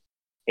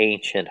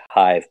ancient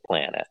hive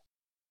planet.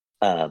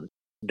 The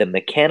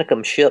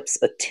Mechanicum ships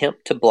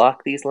attempt to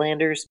block these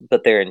landers,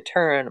 but they're in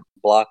turn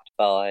blocked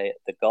by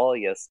the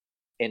Gallius,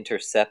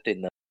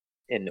 intercepting them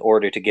in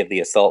order to give the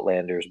assault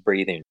landers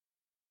breathing.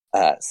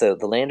 So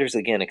the landers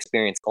again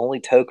experience only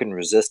token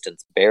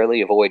resistance,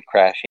 barely avoid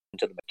crashing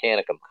into the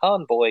Mechanicum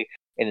convoy,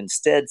 and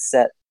instead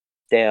set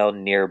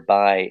down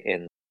nearby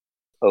in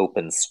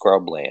open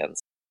scrublands.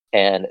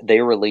 And they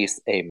release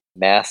a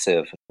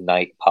massive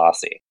night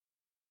posse.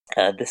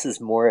 This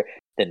is more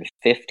than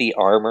 50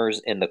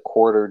 armors in the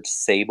quartered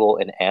sable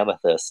and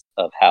amethyst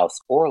of House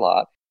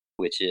Orlok,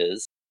 which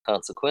is,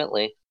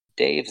 consequently,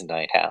 Dave's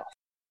night house.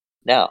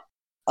 Now,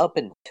 up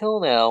until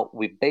now,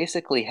 we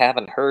basically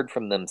haven't heard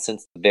from them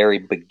since the very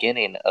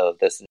beginning of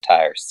this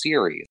entire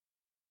series.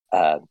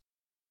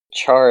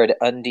 Charred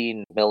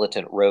Undine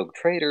militant rogue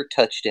trader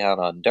touched down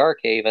on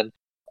Darkhaven,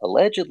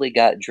 allegedly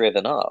got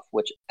driven off,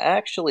 which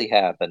actually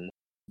happened.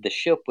 The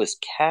ship was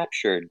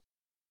captured,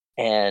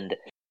 and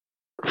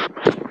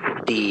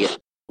the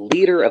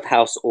leader of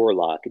House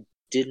Orlok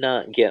did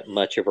not get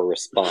much of a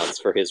response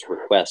for his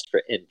request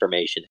for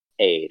information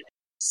aid.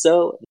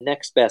 So,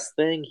 next best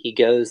thing, he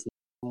goes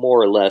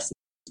more or less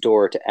next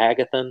door to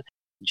Agathan,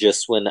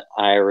 just when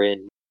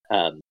Iraton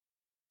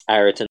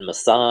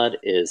Mossad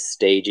is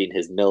staging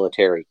his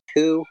military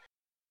coup,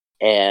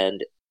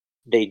 and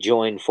they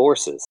join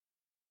forces.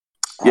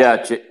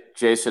 Yeah,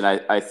 Jason,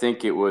 I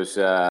think it was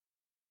a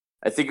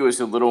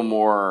little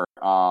more,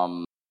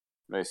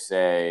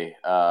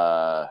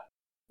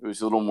 it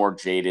was a little more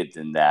jaded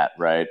than that,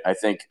 right? I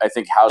think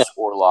House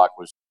Orlok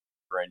was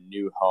for a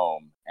new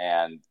home,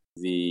 and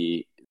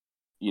the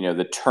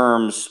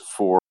terms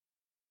for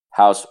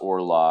House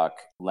Orlok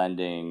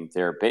lending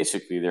their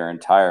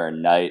entire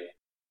knight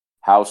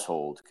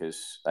household,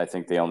 because I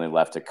think they only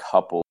left a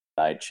couple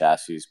knight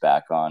chassis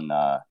back on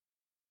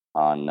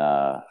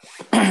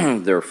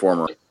their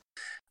former.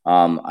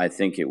 I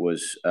think it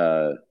was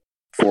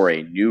for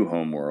a new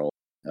homeworld,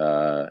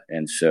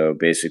 and so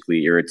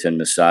basically Iritan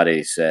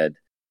Masade said,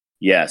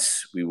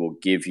 "Yes, we will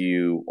give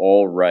you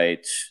all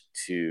rights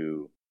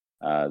to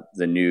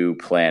the new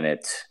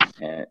planet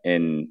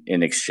in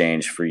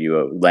exchange for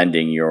you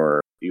lending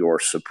your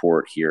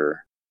support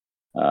here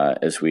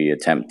as we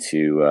attempt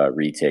to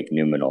retake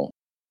Numenor."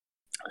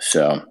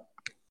 So,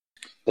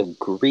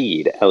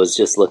 agreed. I was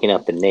just looking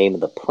up the name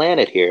of the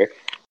planet here.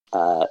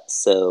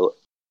 So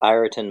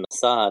Ireton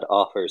Masad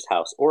offers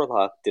House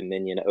Orlok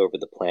dominion over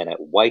the planet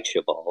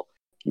Whitecheval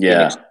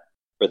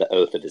for the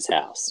oath of his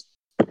house.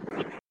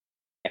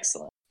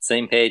 Excellent.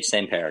 Same page,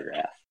 same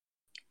paragraph.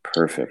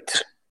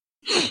 Perfect.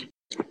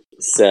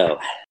 So,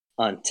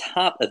 on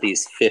top of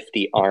these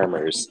 50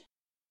 armors,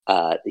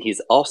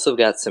 he's also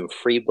got some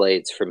free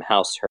blades from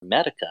House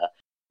Hermetica,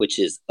 which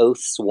is oath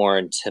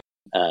sworn to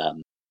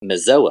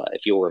Mazoa,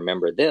 if you'll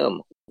remember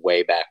them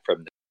way back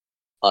from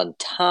on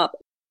top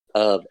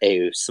of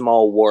a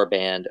small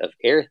warband of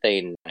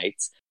Airthane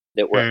knights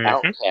that were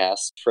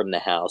outcast from the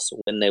house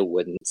when they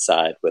wouldn't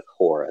side with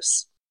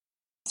Horus.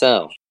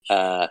 So,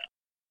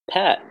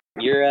 Pat,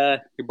 your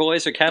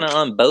boys are kind of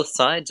on both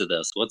sides of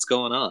this. What's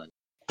going on?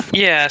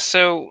 Yeah,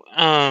 so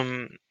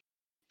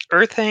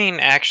Earthane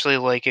actually,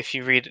 like, if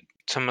you read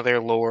some of their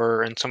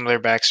lore and some of their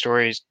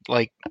backstories,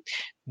 like,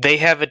 they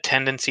have a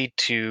tendency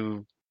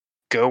to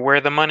go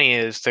where the money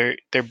is.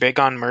 They're big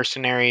on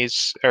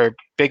mercenaries, or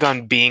big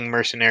on being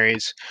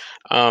mercenaries,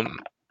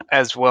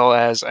 as well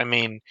as, I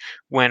mean,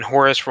 when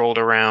Horus rolled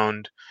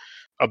around,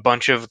 a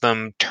bunch of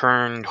them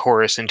turned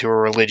Horus into a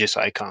religious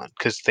icon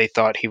because they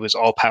thought he was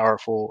all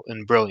powerful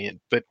and brilliant.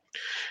 But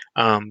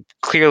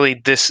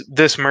clearly,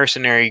 this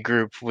mercenary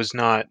group was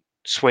not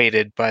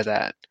swayed by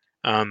that.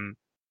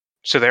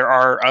 So there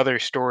are other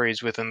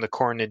stories within the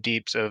Coronid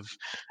Deeps of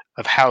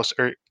House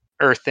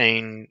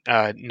Earthane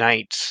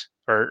knights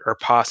or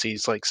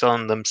posses, like,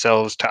 selling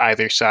themselves to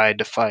either side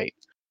to fight.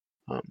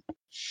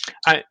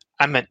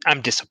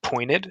 I'm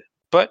disappointed,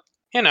 but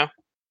you know.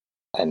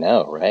 I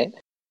know, right?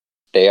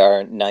 They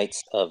are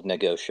knights of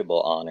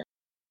negotiable honor.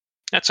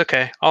 That's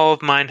okay. All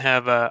of mine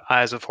have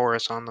Eyes of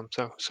Horus on them,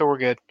 so we're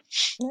good.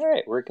 All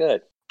right, we're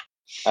good.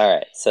 All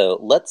right, so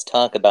let's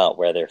talk about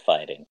where they're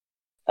fighting.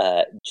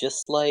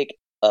 Just like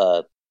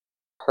a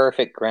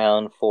perfect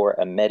ground for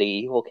a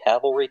medieval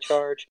cavalry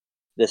charge,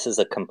 this is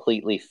a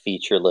completely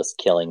featureless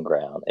killing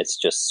ground. It's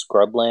just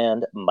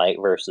scrubland, might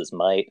versus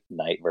might,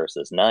 knight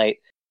versus knight.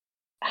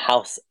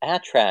 House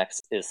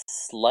Atrax is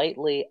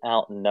slightly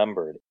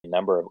outnumbered in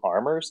number of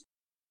armors.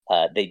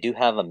 They do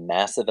have a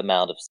massive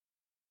amount of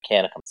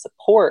mechanicum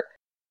support,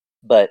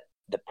 but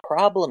the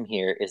problem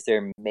here is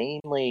they're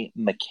mainly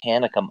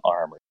mechanicum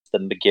armors. The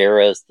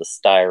Megaras, the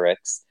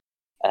Styrex.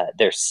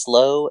 They're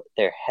slow,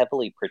 they're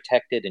heavily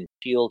protected and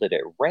shielded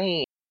at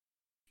range,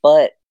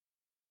 but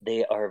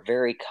they are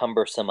very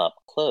cumbersome up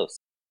close.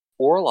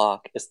 Orlok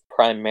is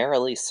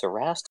primarily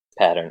Cerastus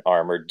pattern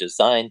armor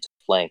designed to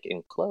flank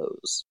and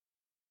close.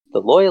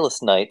 The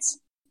Loyalist Knights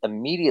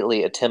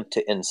immediately attempt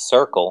to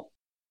encircle.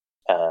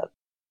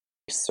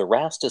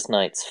 Cerastus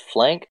Knights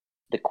flank,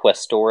 the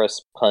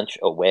Questoris punch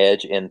a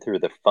wedge in through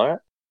the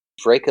front.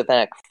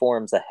 Dracovac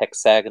forms a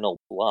hexagonal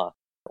block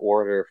in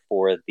order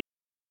for the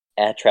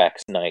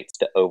Atrax Knights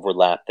to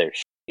overlap their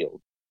shield.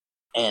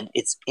 And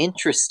it's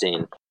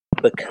interesting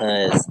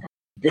because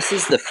this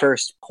is the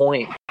first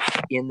point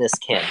in this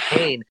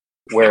campaign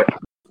where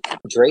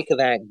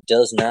Dracovac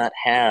does not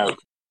have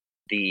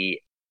the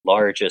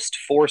largest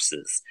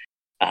forces.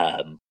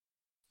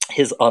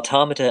 His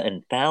Automata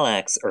and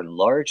Thalax are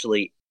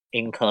largely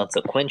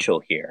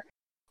inconsequential here.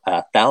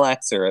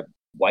 Thalax are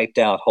wiped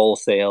out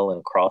wholesale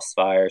in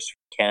crossfires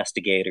from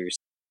castigators,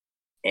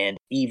 and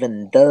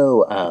even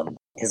though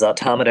his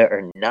Automata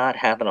are not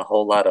having a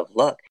whole lot of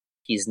luck,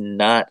 he's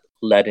not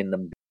letting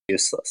them be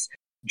useless.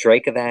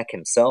 Dracovac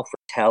himself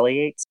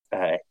retaliates,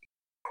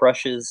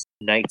 crushes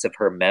Knights of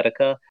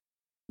Hermetica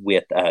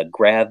with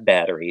grav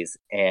batteries,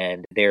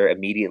 and they're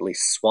immediately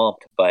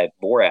swamped by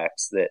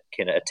Vorax that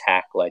can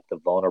attack like the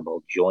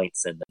vulnerable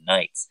joints in the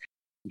Knights.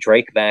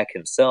 Dracovac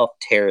himself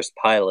tears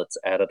pilots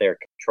out of their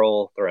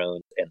control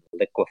thrones and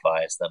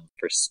liquefies them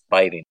for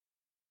spiting.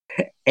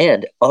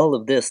 And all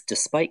of this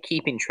despite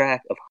keeping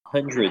track of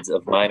hundreds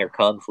of minor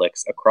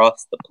conflicts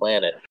across the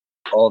planet,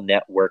 all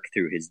networked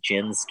through his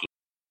Jinn scheme.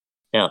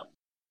 Now,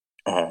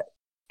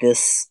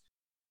 this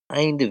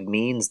kind of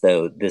means,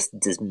 though, this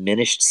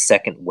diminished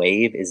second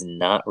wave is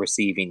not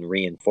receiving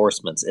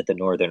reinforcements at the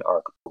northern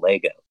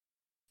archipelago.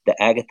 The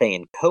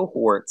Agathaean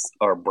cohorts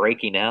are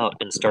breaking out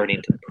and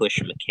starting to push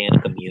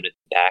Mechanicum units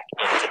back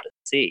into the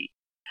sea.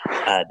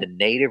 The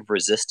native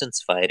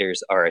resistance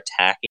fighters are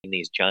attacking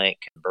these giant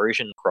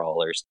conversion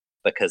crawlers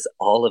because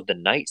all of the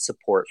knight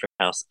support from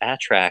House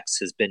Atrax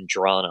has been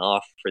drawn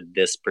off for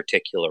this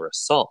particular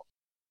assault.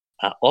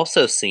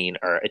 Also seen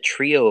are a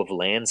trio of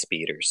land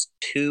speeders,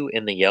 2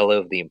 in the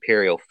yellow of the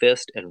Imperial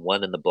Fist and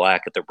 1 in the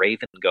black of the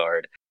Raven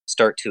Guard,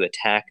 start to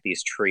attack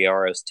these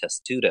Triaros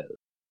Testudos.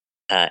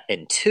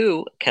 And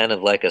 2, kind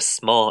of like a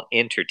small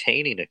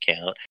entertaining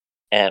account,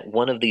 at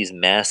one of these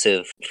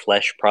massive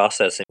flesh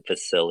processing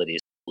facilities,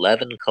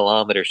 11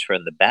 kilometers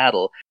from the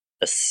battle,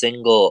 a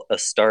single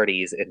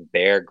Astartes and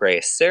Bear Grey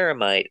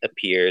Ceramite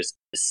appears,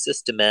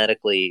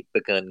 systematically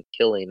begun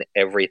killing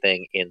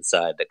everything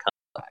inside the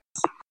complex.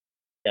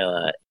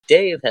 Now,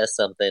 Dave has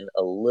something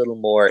a little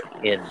more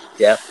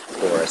in-depth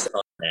for us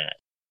on that.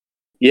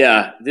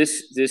 Yeah,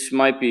 this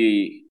might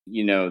be,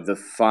 the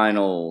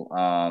final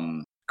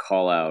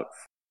call out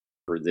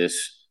for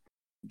this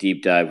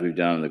deep dive we've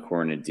done on the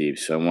Coronid Deep.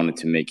 So I wanted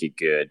to make it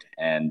good,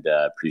 and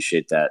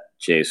appreciate that,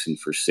 Jason,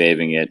 for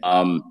saving it.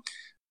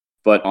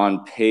 But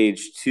on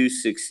page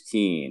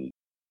 216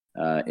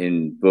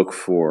 in book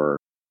 4,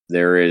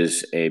 there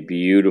is a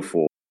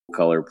beautiful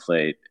color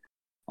plate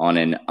on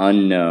an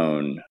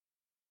unknown,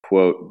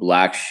 quote,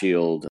 Black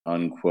Shield,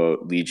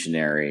 unquote,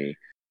 legionary,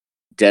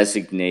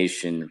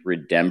 designation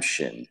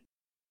redemption.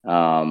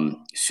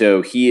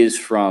 So he is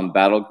from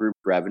Battle Group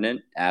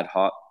Revenant, ad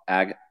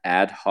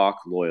hoc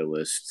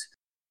loyalist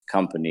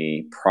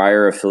company,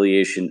 prior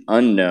affiliation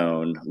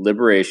unknown,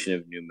 liberation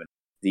of Newman,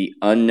 the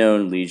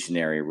unknown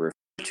legionary, referred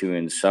to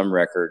in some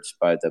records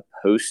by the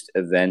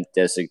post-event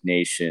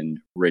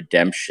designation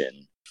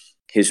redemption.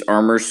 His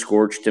armor,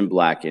 scorched and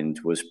blackened,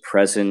 was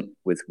present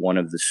with one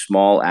of the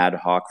small ad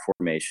hoc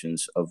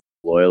formations of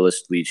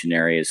loyalist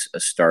legionaries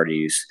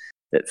Astartes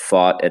that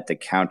fought at the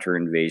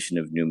counter-invasion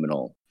of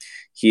Numenor.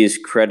 He is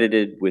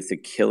credited with the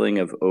killing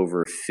of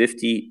over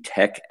 50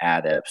 tech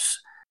adepts,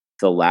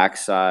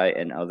 Thalaxi,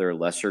 and other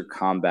lesser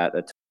combat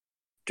attacks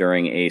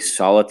during a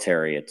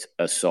solitary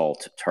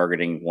assault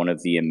targeting one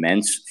of the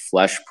immense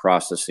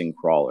flesh-processing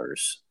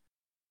crawlers.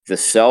 The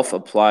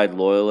self-applied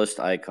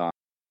loyalist icon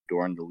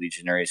adorned the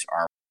legionary's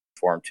armor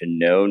conformed to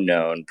no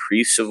known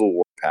pre-Civil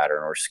War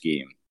pattern or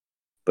scheme,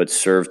 but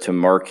served to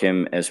mark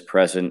him as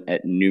present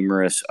at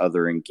numerous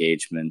other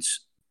engagements,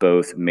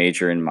 both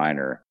major and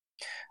minor,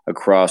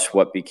 across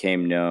what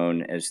became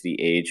known as the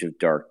Age of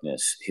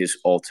Darkness, his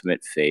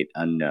ultimate fate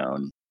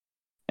unknown.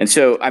 And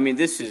so,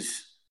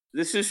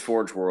 this is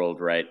Forge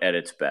World, right, at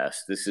its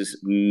best. This is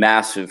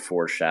massive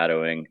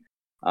foreshadowing.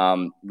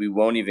 We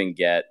won't even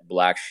get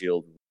Black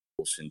Shield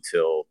rules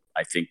until,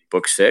 I think,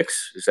 book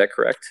 6. Is that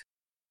correct?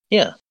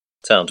 Yeah,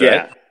 sounds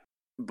right.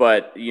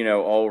 But,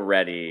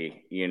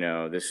 already,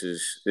 this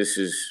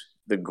is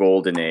the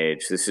golden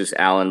age. This is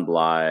Alan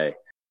Bly,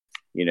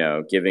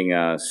 giving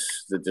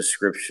us the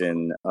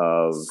description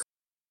of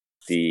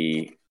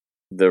the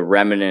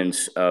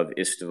remnants of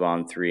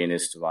Istvan 3 and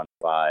Istvan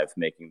 5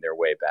 making their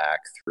way back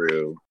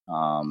through,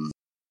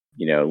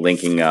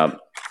 linking up,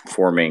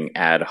 forming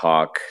ad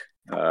hoc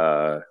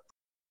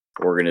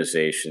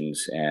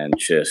organizations, and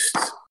just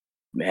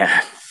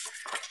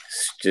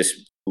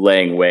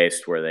laying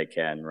waste where they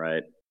can,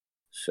 right?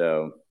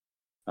 So,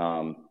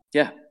 and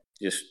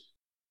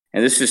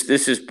this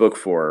is book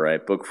 4,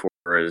 right? Book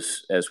 4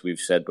 is, as we've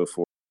said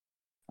before,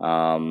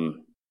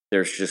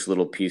 there's just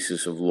little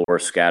pieces of lore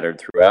scattered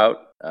throughout.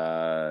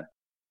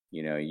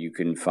 You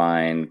can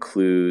find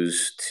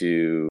clues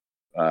to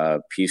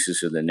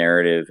pieces of the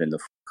narrative in the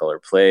color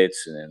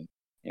plates, and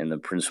in the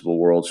principal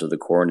worlds of the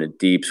Coronid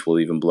Deeps.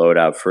 We'll even blow it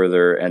out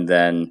further. And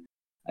then,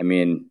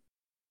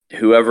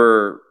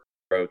 whoever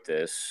wrote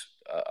this,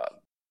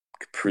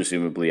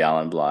 presumably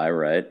Alan Bly,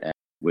 right, and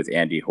with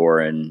Andy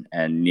Horan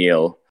and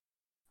Neil,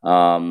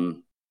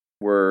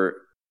 were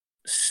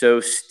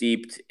so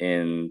steeped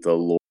in the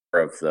lore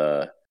of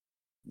the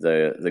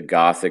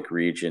Gothic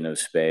region of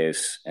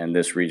space and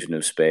this region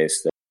of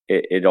space that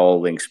it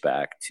all links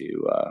back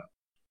to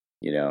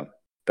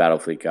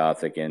Battlefleet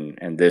Gothic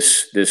and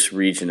this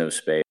region of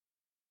space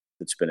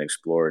that's been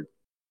explored.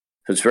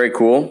 So it's very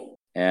cool.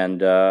 And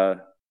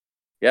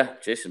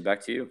Jason,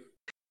 back to you.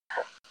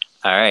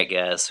 All right,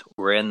 guys,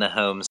 we're in the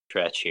home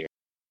stretch here.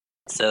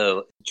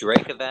 So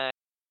Dracovac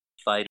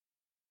fighting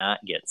not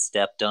get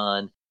stepped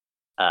on.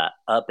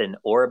 Up in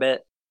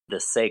orbit, the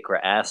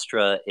Sacra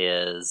Astra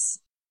is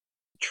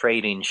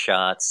trading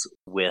shots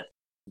with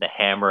the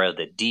Hammer of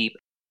the Deep,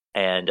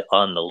 and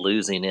on the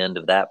losing end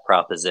of that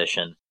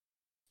proposition.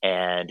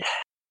 And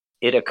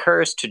it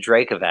occurs to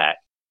Dracovac.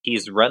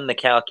 He's run the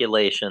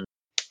calculation.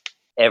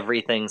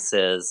 Everything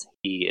says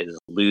he is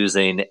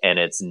losing, and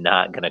it's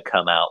not going to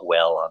come out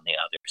well on the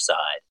other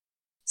side.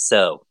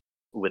 So,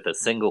 with a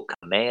single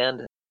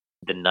command,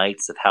 the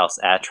Knights of House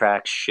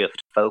Atrax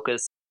shift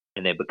focus,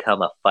 and they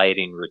become a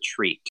fighting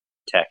retreat to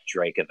protect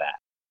Dracovac.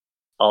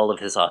 All of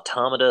his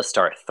automata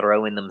start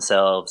throwing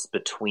themselves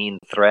between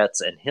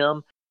threats and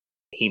him.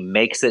 He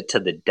makes it to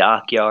the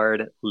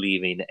dockyard,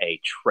 leaving a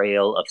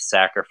trail of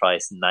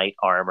sacrificed knight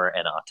armor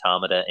and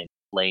automata in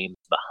flames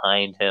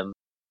behind him.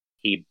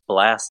 He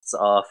blasts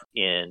off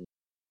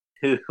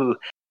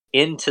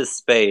into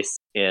space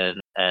in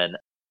an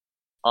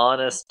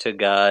honest to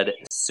God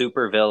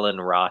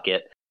supervillain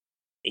Rocket.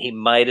 He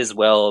might as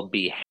well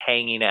be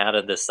hanging out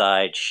of the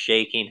side,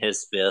 shaking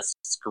his fist,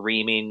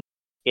 screaming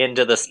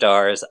into the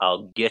stars,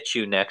 "I'll get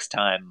you next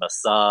time,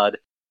 Mossad."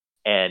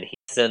 And he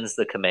sends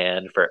the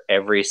command for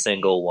every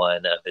single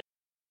one of the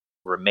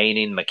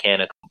remaining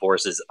mechanical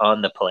forces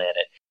on the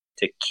planet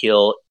to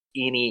kill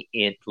any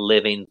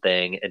living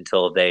thing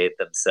until they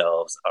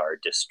themselves are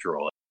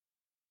destroyed.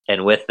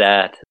 And with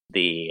that,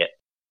 the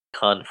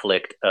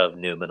conflict of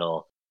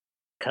Numenor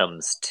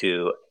comes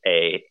to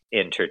a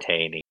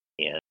entertaining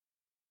end.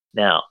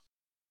 Now,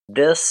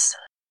 this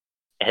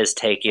has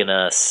taken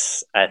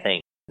us, I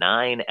think,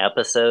 9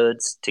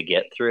 episodes to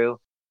get through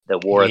the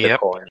War of the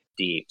Coronid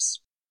Deeps.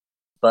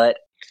 But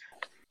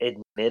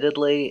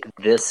admittedly,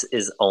 this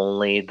is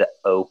only the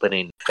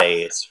opening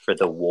phase for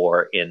the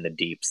war in the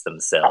deeps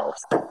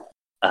themselves.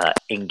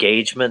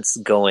 Engagements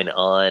going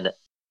on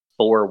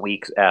 4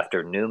 weeks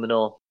after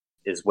Numenor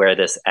is where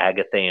this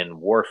Agathian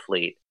war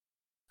fleet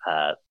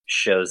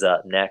shows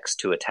up next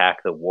to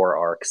attack the war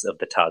arcs of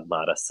the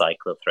Tagmata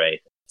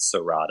Cyclothraith,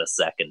 Sarada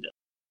II.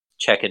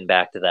 Checking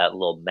back to that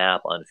little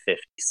map on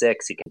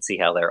 56, you can see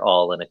how they're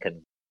all in a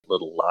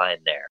little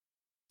line there.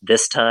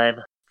 This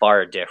time,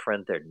 far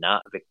different. They're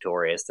not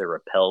victorious. They're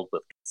repelled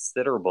with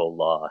considerable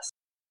loss.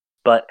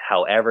 But,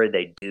 however,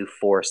 they do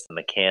force the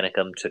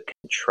Mechanicum to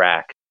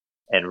contract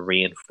and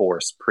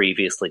reinforce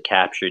previously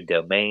captured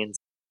domains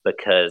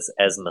because,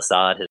 as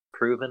Mossad has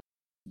proven,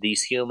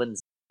 these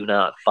humans do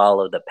not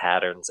follow the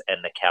patterns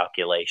and the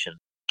calculations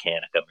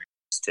Mechanicum are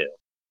used to.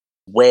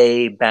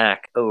 Way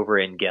back over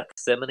in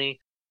Gethsemane,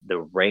 the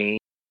raid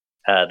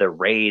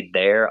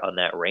there on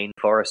that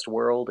rainforest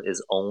world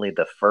is only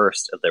the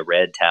first of the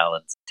Red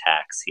Talon's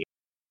attacks here.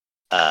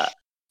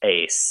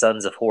 A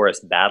Sons of Horus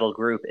battle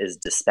group is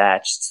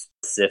dispatched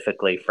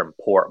specifically from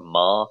Port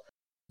Ma.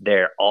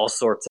 There are all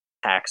sorts of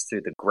attacks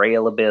through the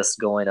Grail Abyss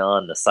going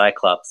on. The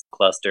Cyclops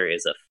cluster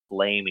is a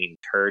flaming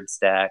turd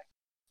stack.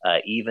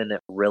 Even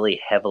really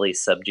heavily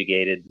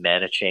subjugated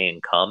Manichaean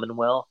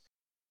Commonwealth,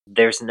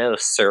 there's no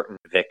certain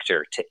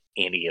victor to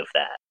any of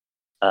that.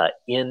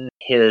 In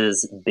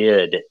his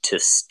bid to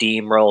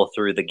steamroll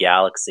through the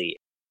galaxy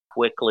as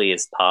quickly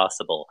as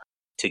possible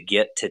to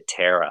get to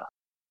Terra,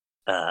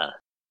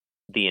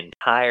 the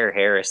entire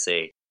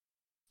Heresy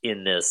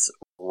in this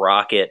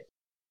rocket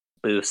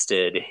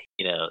boosted,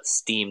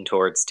 steam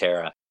towards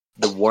Terra,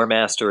 the War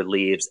Master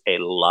leaves a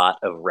lot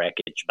of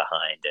wreckage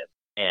behind him.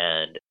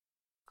 And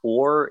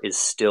war is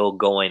still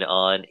going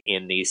on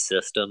in these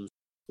systems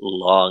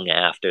long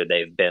after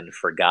they've been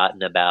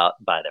forgotten about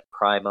by the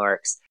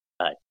Primarchs.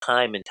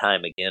 Time and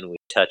time again, we've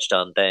touched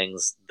on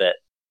things that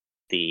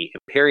the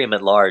Imperium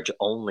at large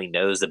only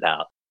knows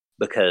about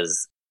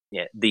because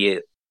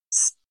the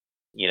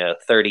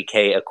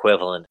 30K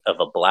equivalent of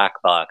a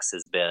black box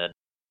has been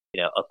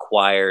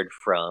acquired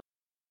from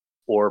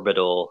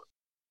orbital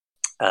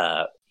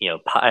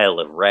pile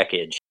of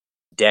wreckage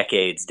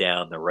decades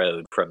down the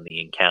road from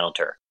the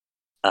encounter.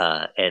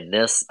 And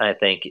this, I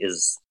think,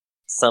 is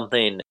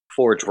something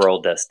Forge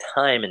World does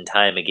time and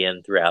time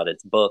again throughout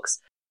its books.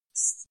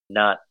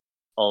 Not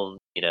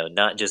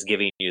just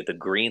giving you the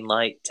green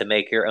light to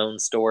make your own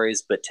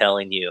stories, but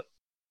telling you,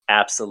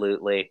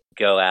 absolutely,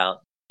 go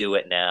out, do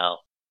it now.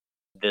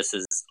 This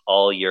is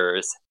all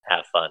yours.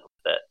 Have fun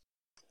with it.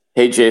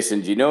 Hey,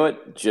 Jason, do you know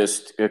what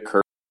just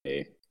occurred to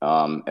me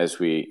as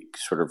we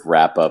sort of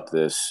wrap up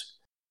this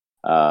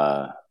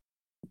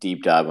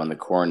deep dive on the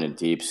Coronid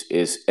Deeps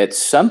is at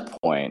some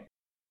point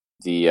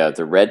the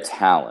Red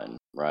Talon,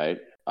 right,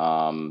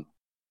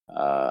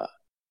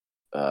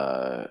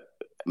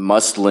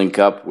 must link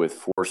up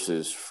with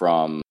forces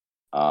from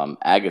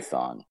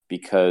Agathon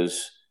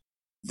because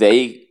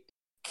they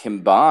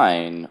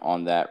combine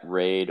on that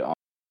raid on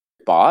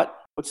Bot.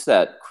 What's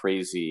that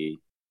crazy?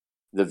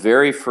 The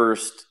very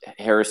first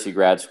Heresy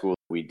grad school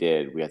we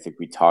did, I think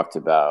we talked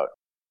about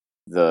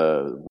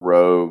the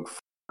rogue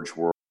Forge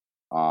World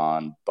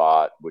on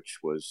Bot, which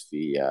was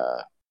the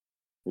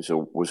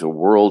was a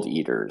World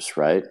Eaters,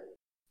 right?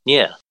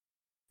 Yeah.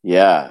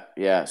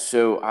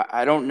 So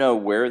I don't know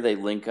where they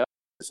link up.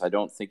 I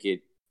don't think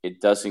it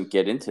doesn't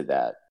get into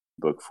that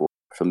book 4.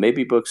 So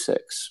maybe book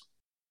 6.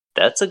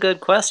 That's a good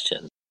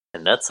question,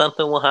 and that's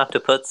something we'll have to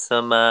put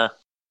some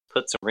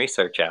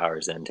research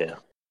hours into.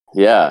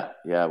 Yeah,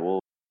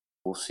 we'll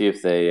see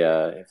if they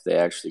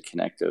actually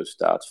connect those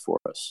dots for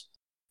us.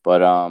 But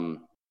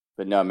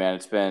no, man,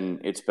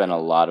 it's been a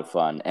lot of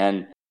fun.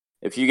 And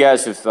if you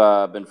guys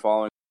have been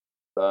following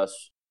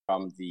us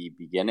from the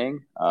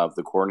beginning of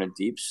the Coronid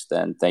Deeps,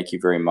 then thank you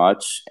very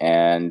much.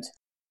 And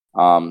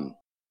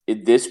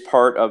this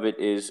part of it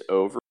is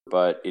over,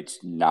 but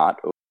it's not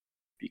over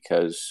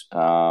because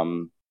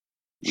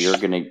we are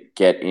going to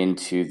get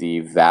into the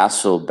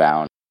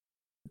vassal-bound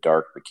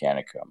Dark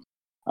Mechanicum.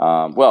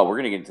 We're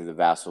going to get into the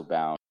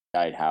vassal-bound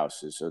night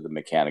houses or the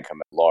Mechanicum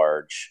at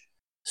large,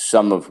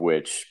 some of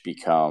which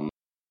become,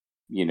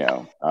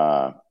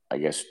 I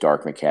guess,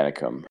 Dark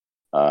Mechanicum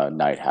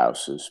night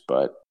houses.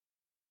 But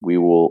we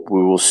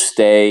will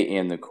stay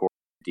in the Coronid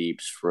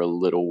Deeps for a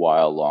little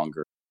while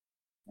longer.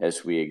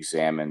 as we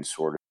examine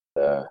sort of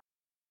the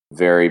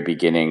very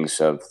beginnings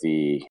of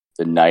the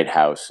night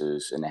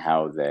houses and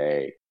how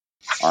they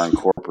are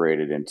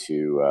incorporated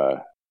into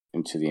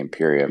the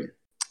Imperium.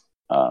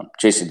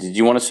 Jason, did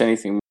you want to say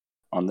anything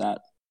on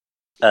that?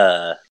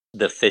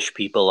 The fish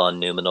people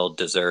on Numenor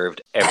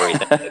deserved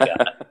everything they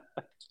got.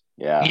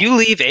 Yeah. You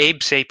leave Abe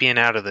Sapien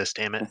out of this,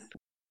 damn it.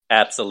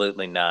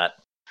 Absolutely not.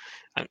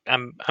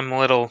 I'm a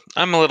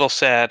little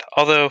sad.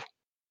 Although,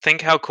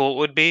 think how cool it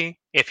would be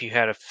if you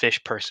had a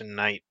fish person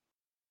night.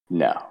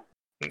 No.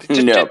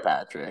 No,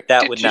 Patrick.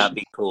 That would not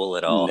be cool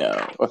at all.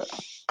 No.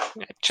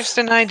 Just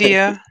an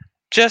idea.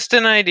 Just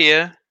an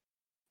idea.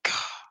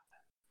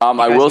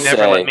 I will never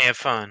say, let me have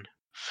fun.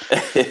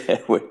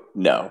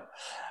 No,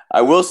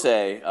 I will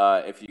say,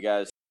 if you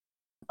guys,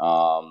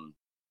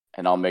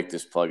 and I'll make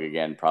this plug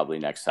again probably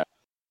next time,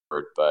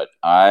 but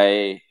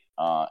I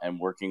am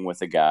working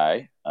with a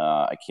guy.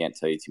 I can't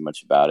tell you too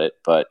much about it,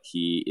 but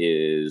he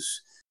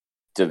is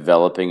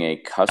developing a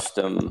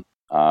custom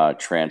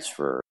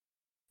transfer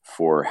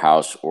for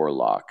House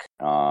Orlok,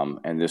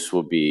 and this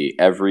will be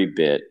every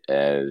bit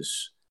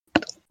as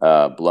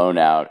blown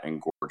out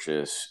and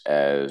gorgeous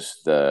as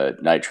the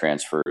night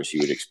transfers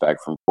you would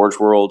expect from Forge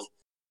World.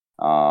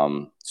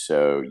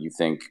 So you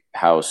think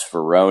House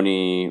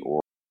Veroni or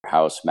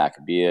House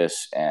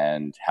Maccabeus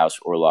and House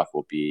Orlok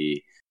will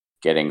be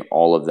getting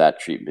all of that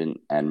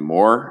treatment and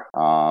more.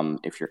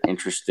 If you're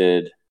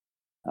interested,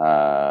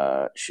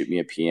 shoot me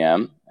a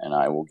PM and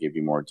I will give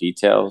you more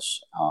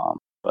details.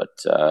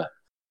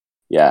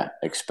 Yeah,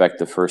 expect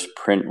the first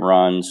print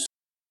runs.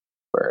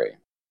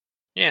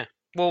 Yeah,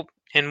 we'll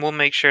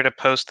make sure to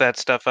post that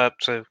stuff up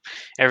so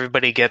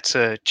everybody gets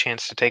a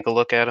chance to take a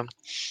look at them.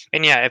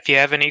 And yeah, if you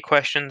have any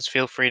questions,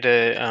 feel free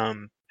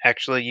to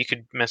actually you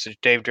could message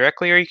Dave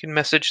directly, or you can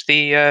message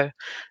the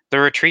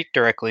retreat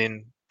directly,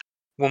 and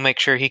we'll make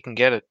sure he can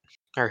get it,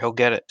 or he'll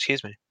get it.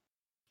 Excuse me.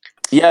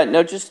 Yeah,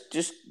 no,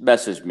 just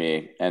message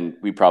me, and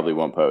we probably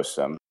won't post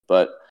them.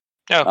 But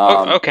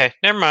okay,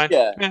 never mind.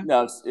 Yeah,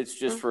 no, it's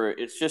just for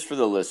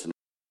the listener.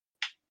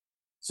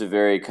 It's a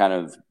very kind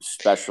of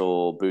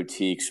special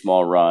boutique,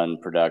 small run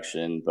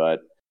production,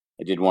 but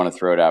I did want to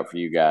throw it out for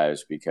you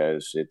guys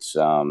because it's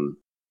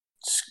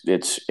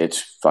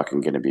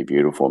fucking gonna be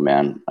beautiful,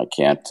 man. I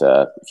can't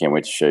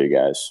wait to show you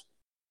guys.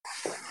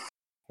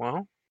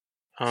 Well,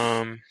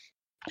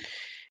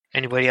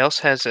 anybody else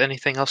has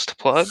anything else to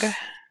plug?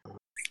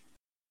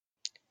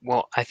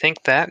 Well, I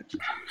think that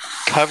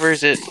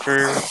covers it for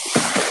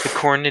the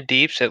Coronid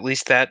Deeps, at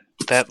least that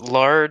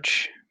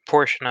large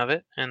portion of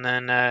it. And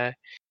then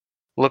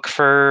look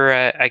for,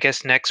 I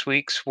guess next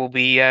week's we'll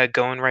be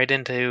going right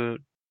into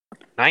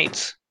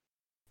Nights.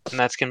 And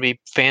that's going to be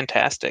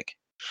fantastic.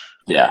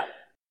 Yeah.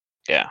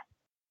 Yeah.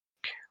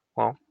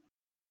 Well,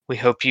 we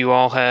hope you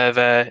all have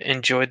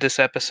enjoyed this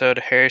episode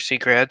of Heresy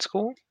Grad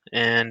School.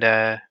 And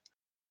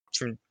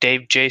from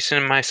Dave, Jason,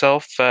 and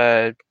myself,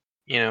 we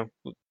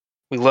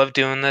love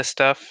doing this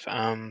stuff.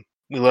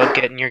 We love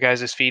getting your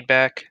guys'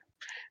 feedback.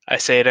 I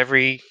say it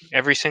every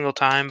single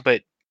time,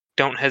 but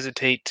don't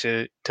hesitate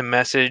to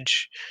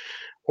message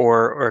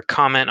or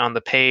comment on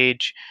the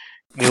page.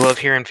 We love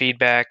hearing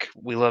feedback.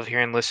 We love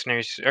hearing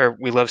listeners, or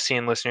we love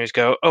seeing listeners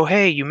go, "Oh,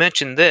 hey, you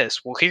mentioned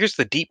this. Well, here's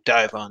the deep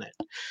dive on it."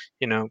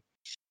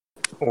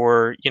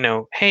 Or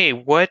hey,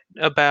 what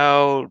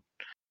about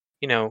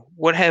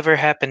whatever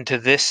happened to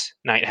this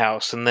night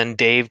house? And then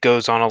Dave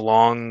goes on a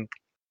long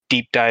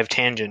deep dive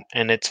tangent,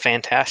 and it's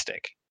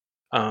fantastic.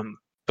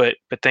 But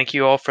thank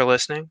you all for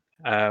listening.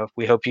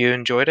 We hope you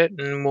enjoyed it,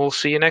 and we'll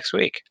see you next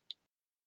week.